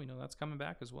point as well. We know that's coming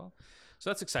back as well. So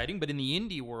that's exciting. But in the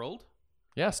indie world...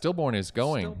 Yeah, Stillborn is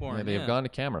going. Stillborn, they have gone to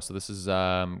camera. So this is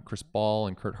Chris Ball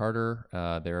and Kurt Harder,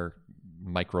 their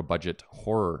micro-budget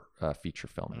horror feature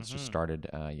film. It's just started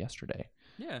yesterday.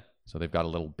 Yeah. So they've got a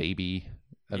little baby.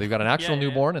 They've got an actual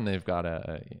newborn, and they've got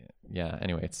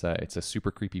anyway, it's a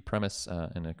super creepy premise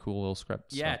and a cool little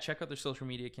script. Yeah, check out their social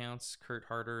media accounts. Kurt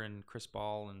Harder and Chris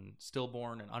Ball and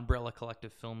Stillborn and Umbrella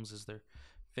Collective Films is their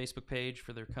Facebook page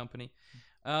for their company.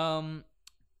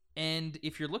 And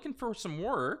if you're looking for some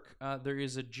work, there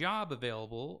is a job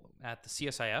available at the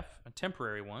CSIF, a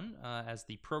temporary one, as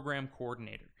the program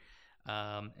coordinator.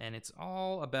 And it's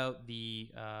all about the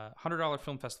 $100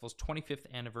 Film Festival's 25th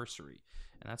anniversary.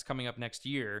 And that's coming up next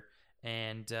year.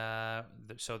 And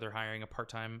so they're hiring a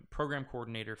part-time program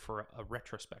coordinator for a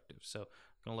retrospective. So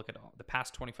we're going to look at all the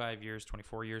past 25 years,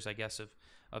 24 years, I guess, of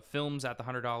films at the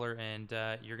 $100, and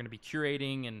you're going to be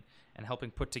curating and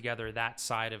helping put together that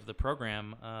side of the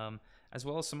program, as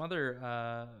well as some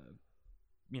other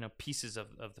pieces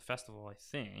of the festival, I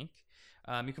think.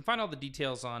 You can find all the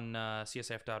details on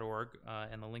csif.org,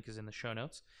 and the link is in the show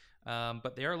notes.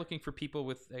 But they are looking for people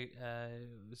with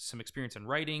some experience in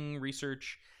writing,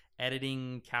 research,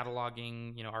 editing,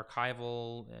 cataloging,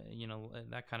 archival,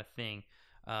 that kind of thing.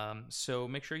 So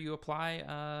make sure you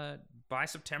apply by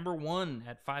September 1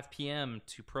 at 5 p.m.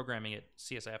 to programming at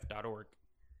csif.org.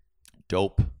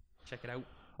 Dope. Check it out.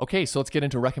 Okay, so let's get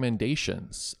into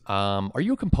recommendations. Are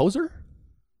you a composer?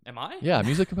 Am I? Yeah,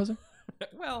 music composer?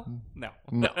 Well, no.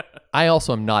 No. I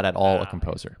also am I a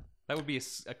composer. That would be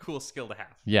a cool skill to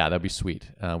have. Yeah, that'd be sweet.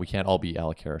 We can't all be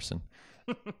Alec Harrison.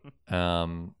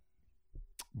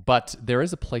 But there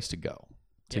is a place to go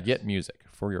to get music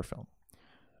for your film.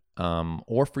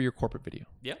 Or for your corporate video.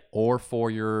 Yeah. Or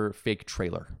for your fake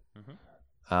trailer.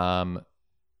 Mm-hmm.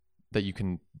 That you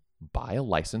can buy a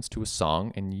license to a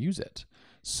song and use it.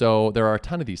 So there are a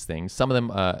ton of these things. Some of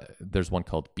them, there's one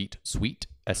called Beat Suite,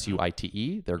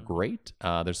 SUITE. They're great.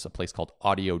 There's a place called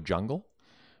Audio Jungle,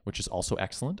 which is also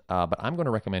excellent. But I'm going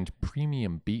to recommend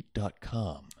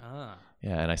premiumbeat.com.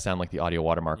 Yeah, and I sound like the audio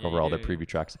watermark over all their preview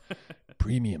tracks.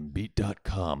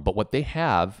 Premiumbeat.com. But what they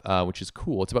have, which is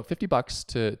cool, it's about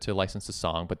 $50 to license a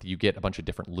song, but you get a bunch of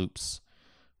different loops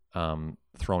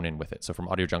thrown in with it. So from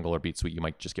Audio Jungle or Beat Suite, you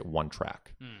might just get one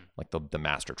track, like the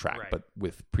master track. Right. But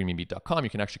with premiumbeat.com, you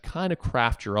can actually kind of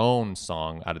craft your own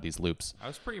song out of these loops. I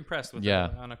was pretty impressed with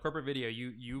that. On a corporate video,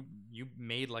 you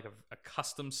made like a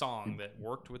custom song that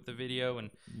worked with the video and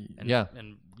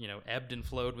ebbed and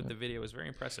flowed with the video. It was very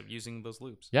impressive using those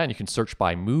loops. Yeah, and you can search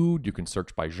by mood, you can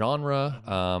search by genre,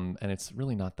 and it's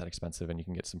really not that expensive, and you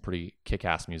can get some pretty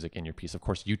kick-ass music in your piece. Of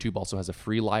course, YouTube also has a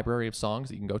free library of songs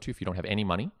that you can go to if you don't have any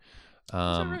money. Is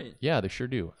that right? Yeah, they sure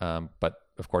do. But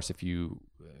of course,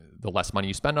 the less money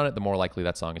you spend on it, the more likely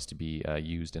that song is to be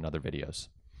used in other videos.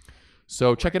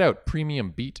 So check it out,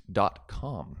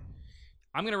 premiumbeat.com.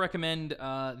 I'm going to recommend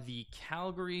the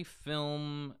Calgary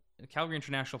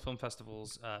International Film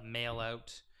Festival's mail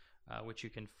out, which you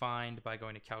can find by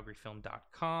going to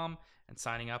calgaryfilm.com and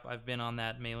signing up. I've been on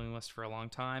that mailing list for a long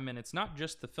time, and it's not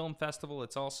just the film festival,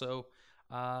 it's also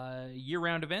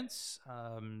year-round events.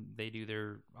 They do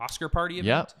their Oscar party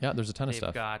event. Yeah, there's a ton of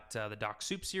stuff. They've got the Doc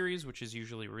Soup series, which is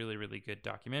usually really, really good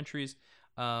documentaries.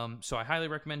 So I highly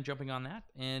recommend jumping on that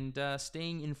and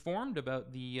staying informed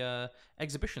about the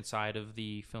exhibition side of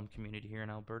the film community here in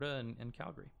Alberta and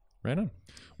Calgary. Right on.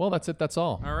 Well, that's it. That's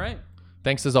all. All right.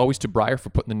 Thanks as always to Briar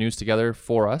for putting the news together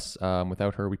for us.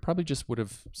 Without her, we probably just would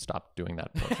have stopped doing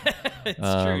that. It's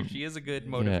true. She is a good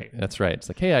motivator. Yeah, that's right. It's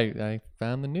like, hey, I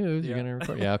found the news. You're gonna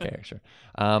record? Yeah, okay, sure.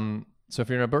 So if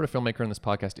you're an Alberta filmmaker and this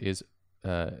podcast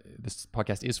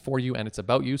is for you and it's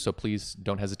about you, so please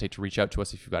don't hesitate to reach out to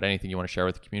us if you've got anything you want to share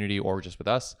with the community or just with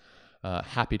us.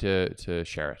 Happy to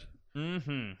share it.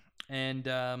 Mm-hmm. And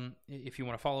if you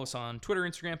want to follow us on Twitter,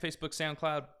 Instagram, Facebook,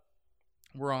 SoundCloud,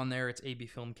 we're on there. It's AB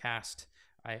Filmcast.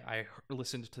 I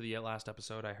listened to the last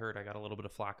episode. I heard I got a little bit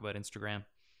of flack about Instagram.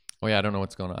 Oh yeah, I don't know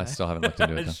what's going on. I still haven't looked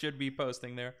into it. I should be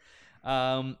posting there.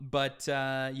 But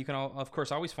you can, of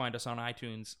course, always find us on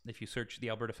iTunes if you search the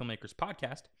Alberta Filmmakers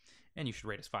Podcast. And you should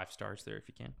rate us 5 stars there if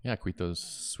you can. Yeah, keep those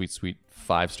sweet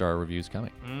 5-star reviews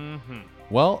coming. Mm-hmm.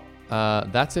 Well,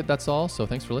 that's it. That's all. So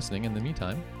thanks for listening. In the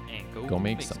meantime, and go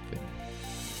make something.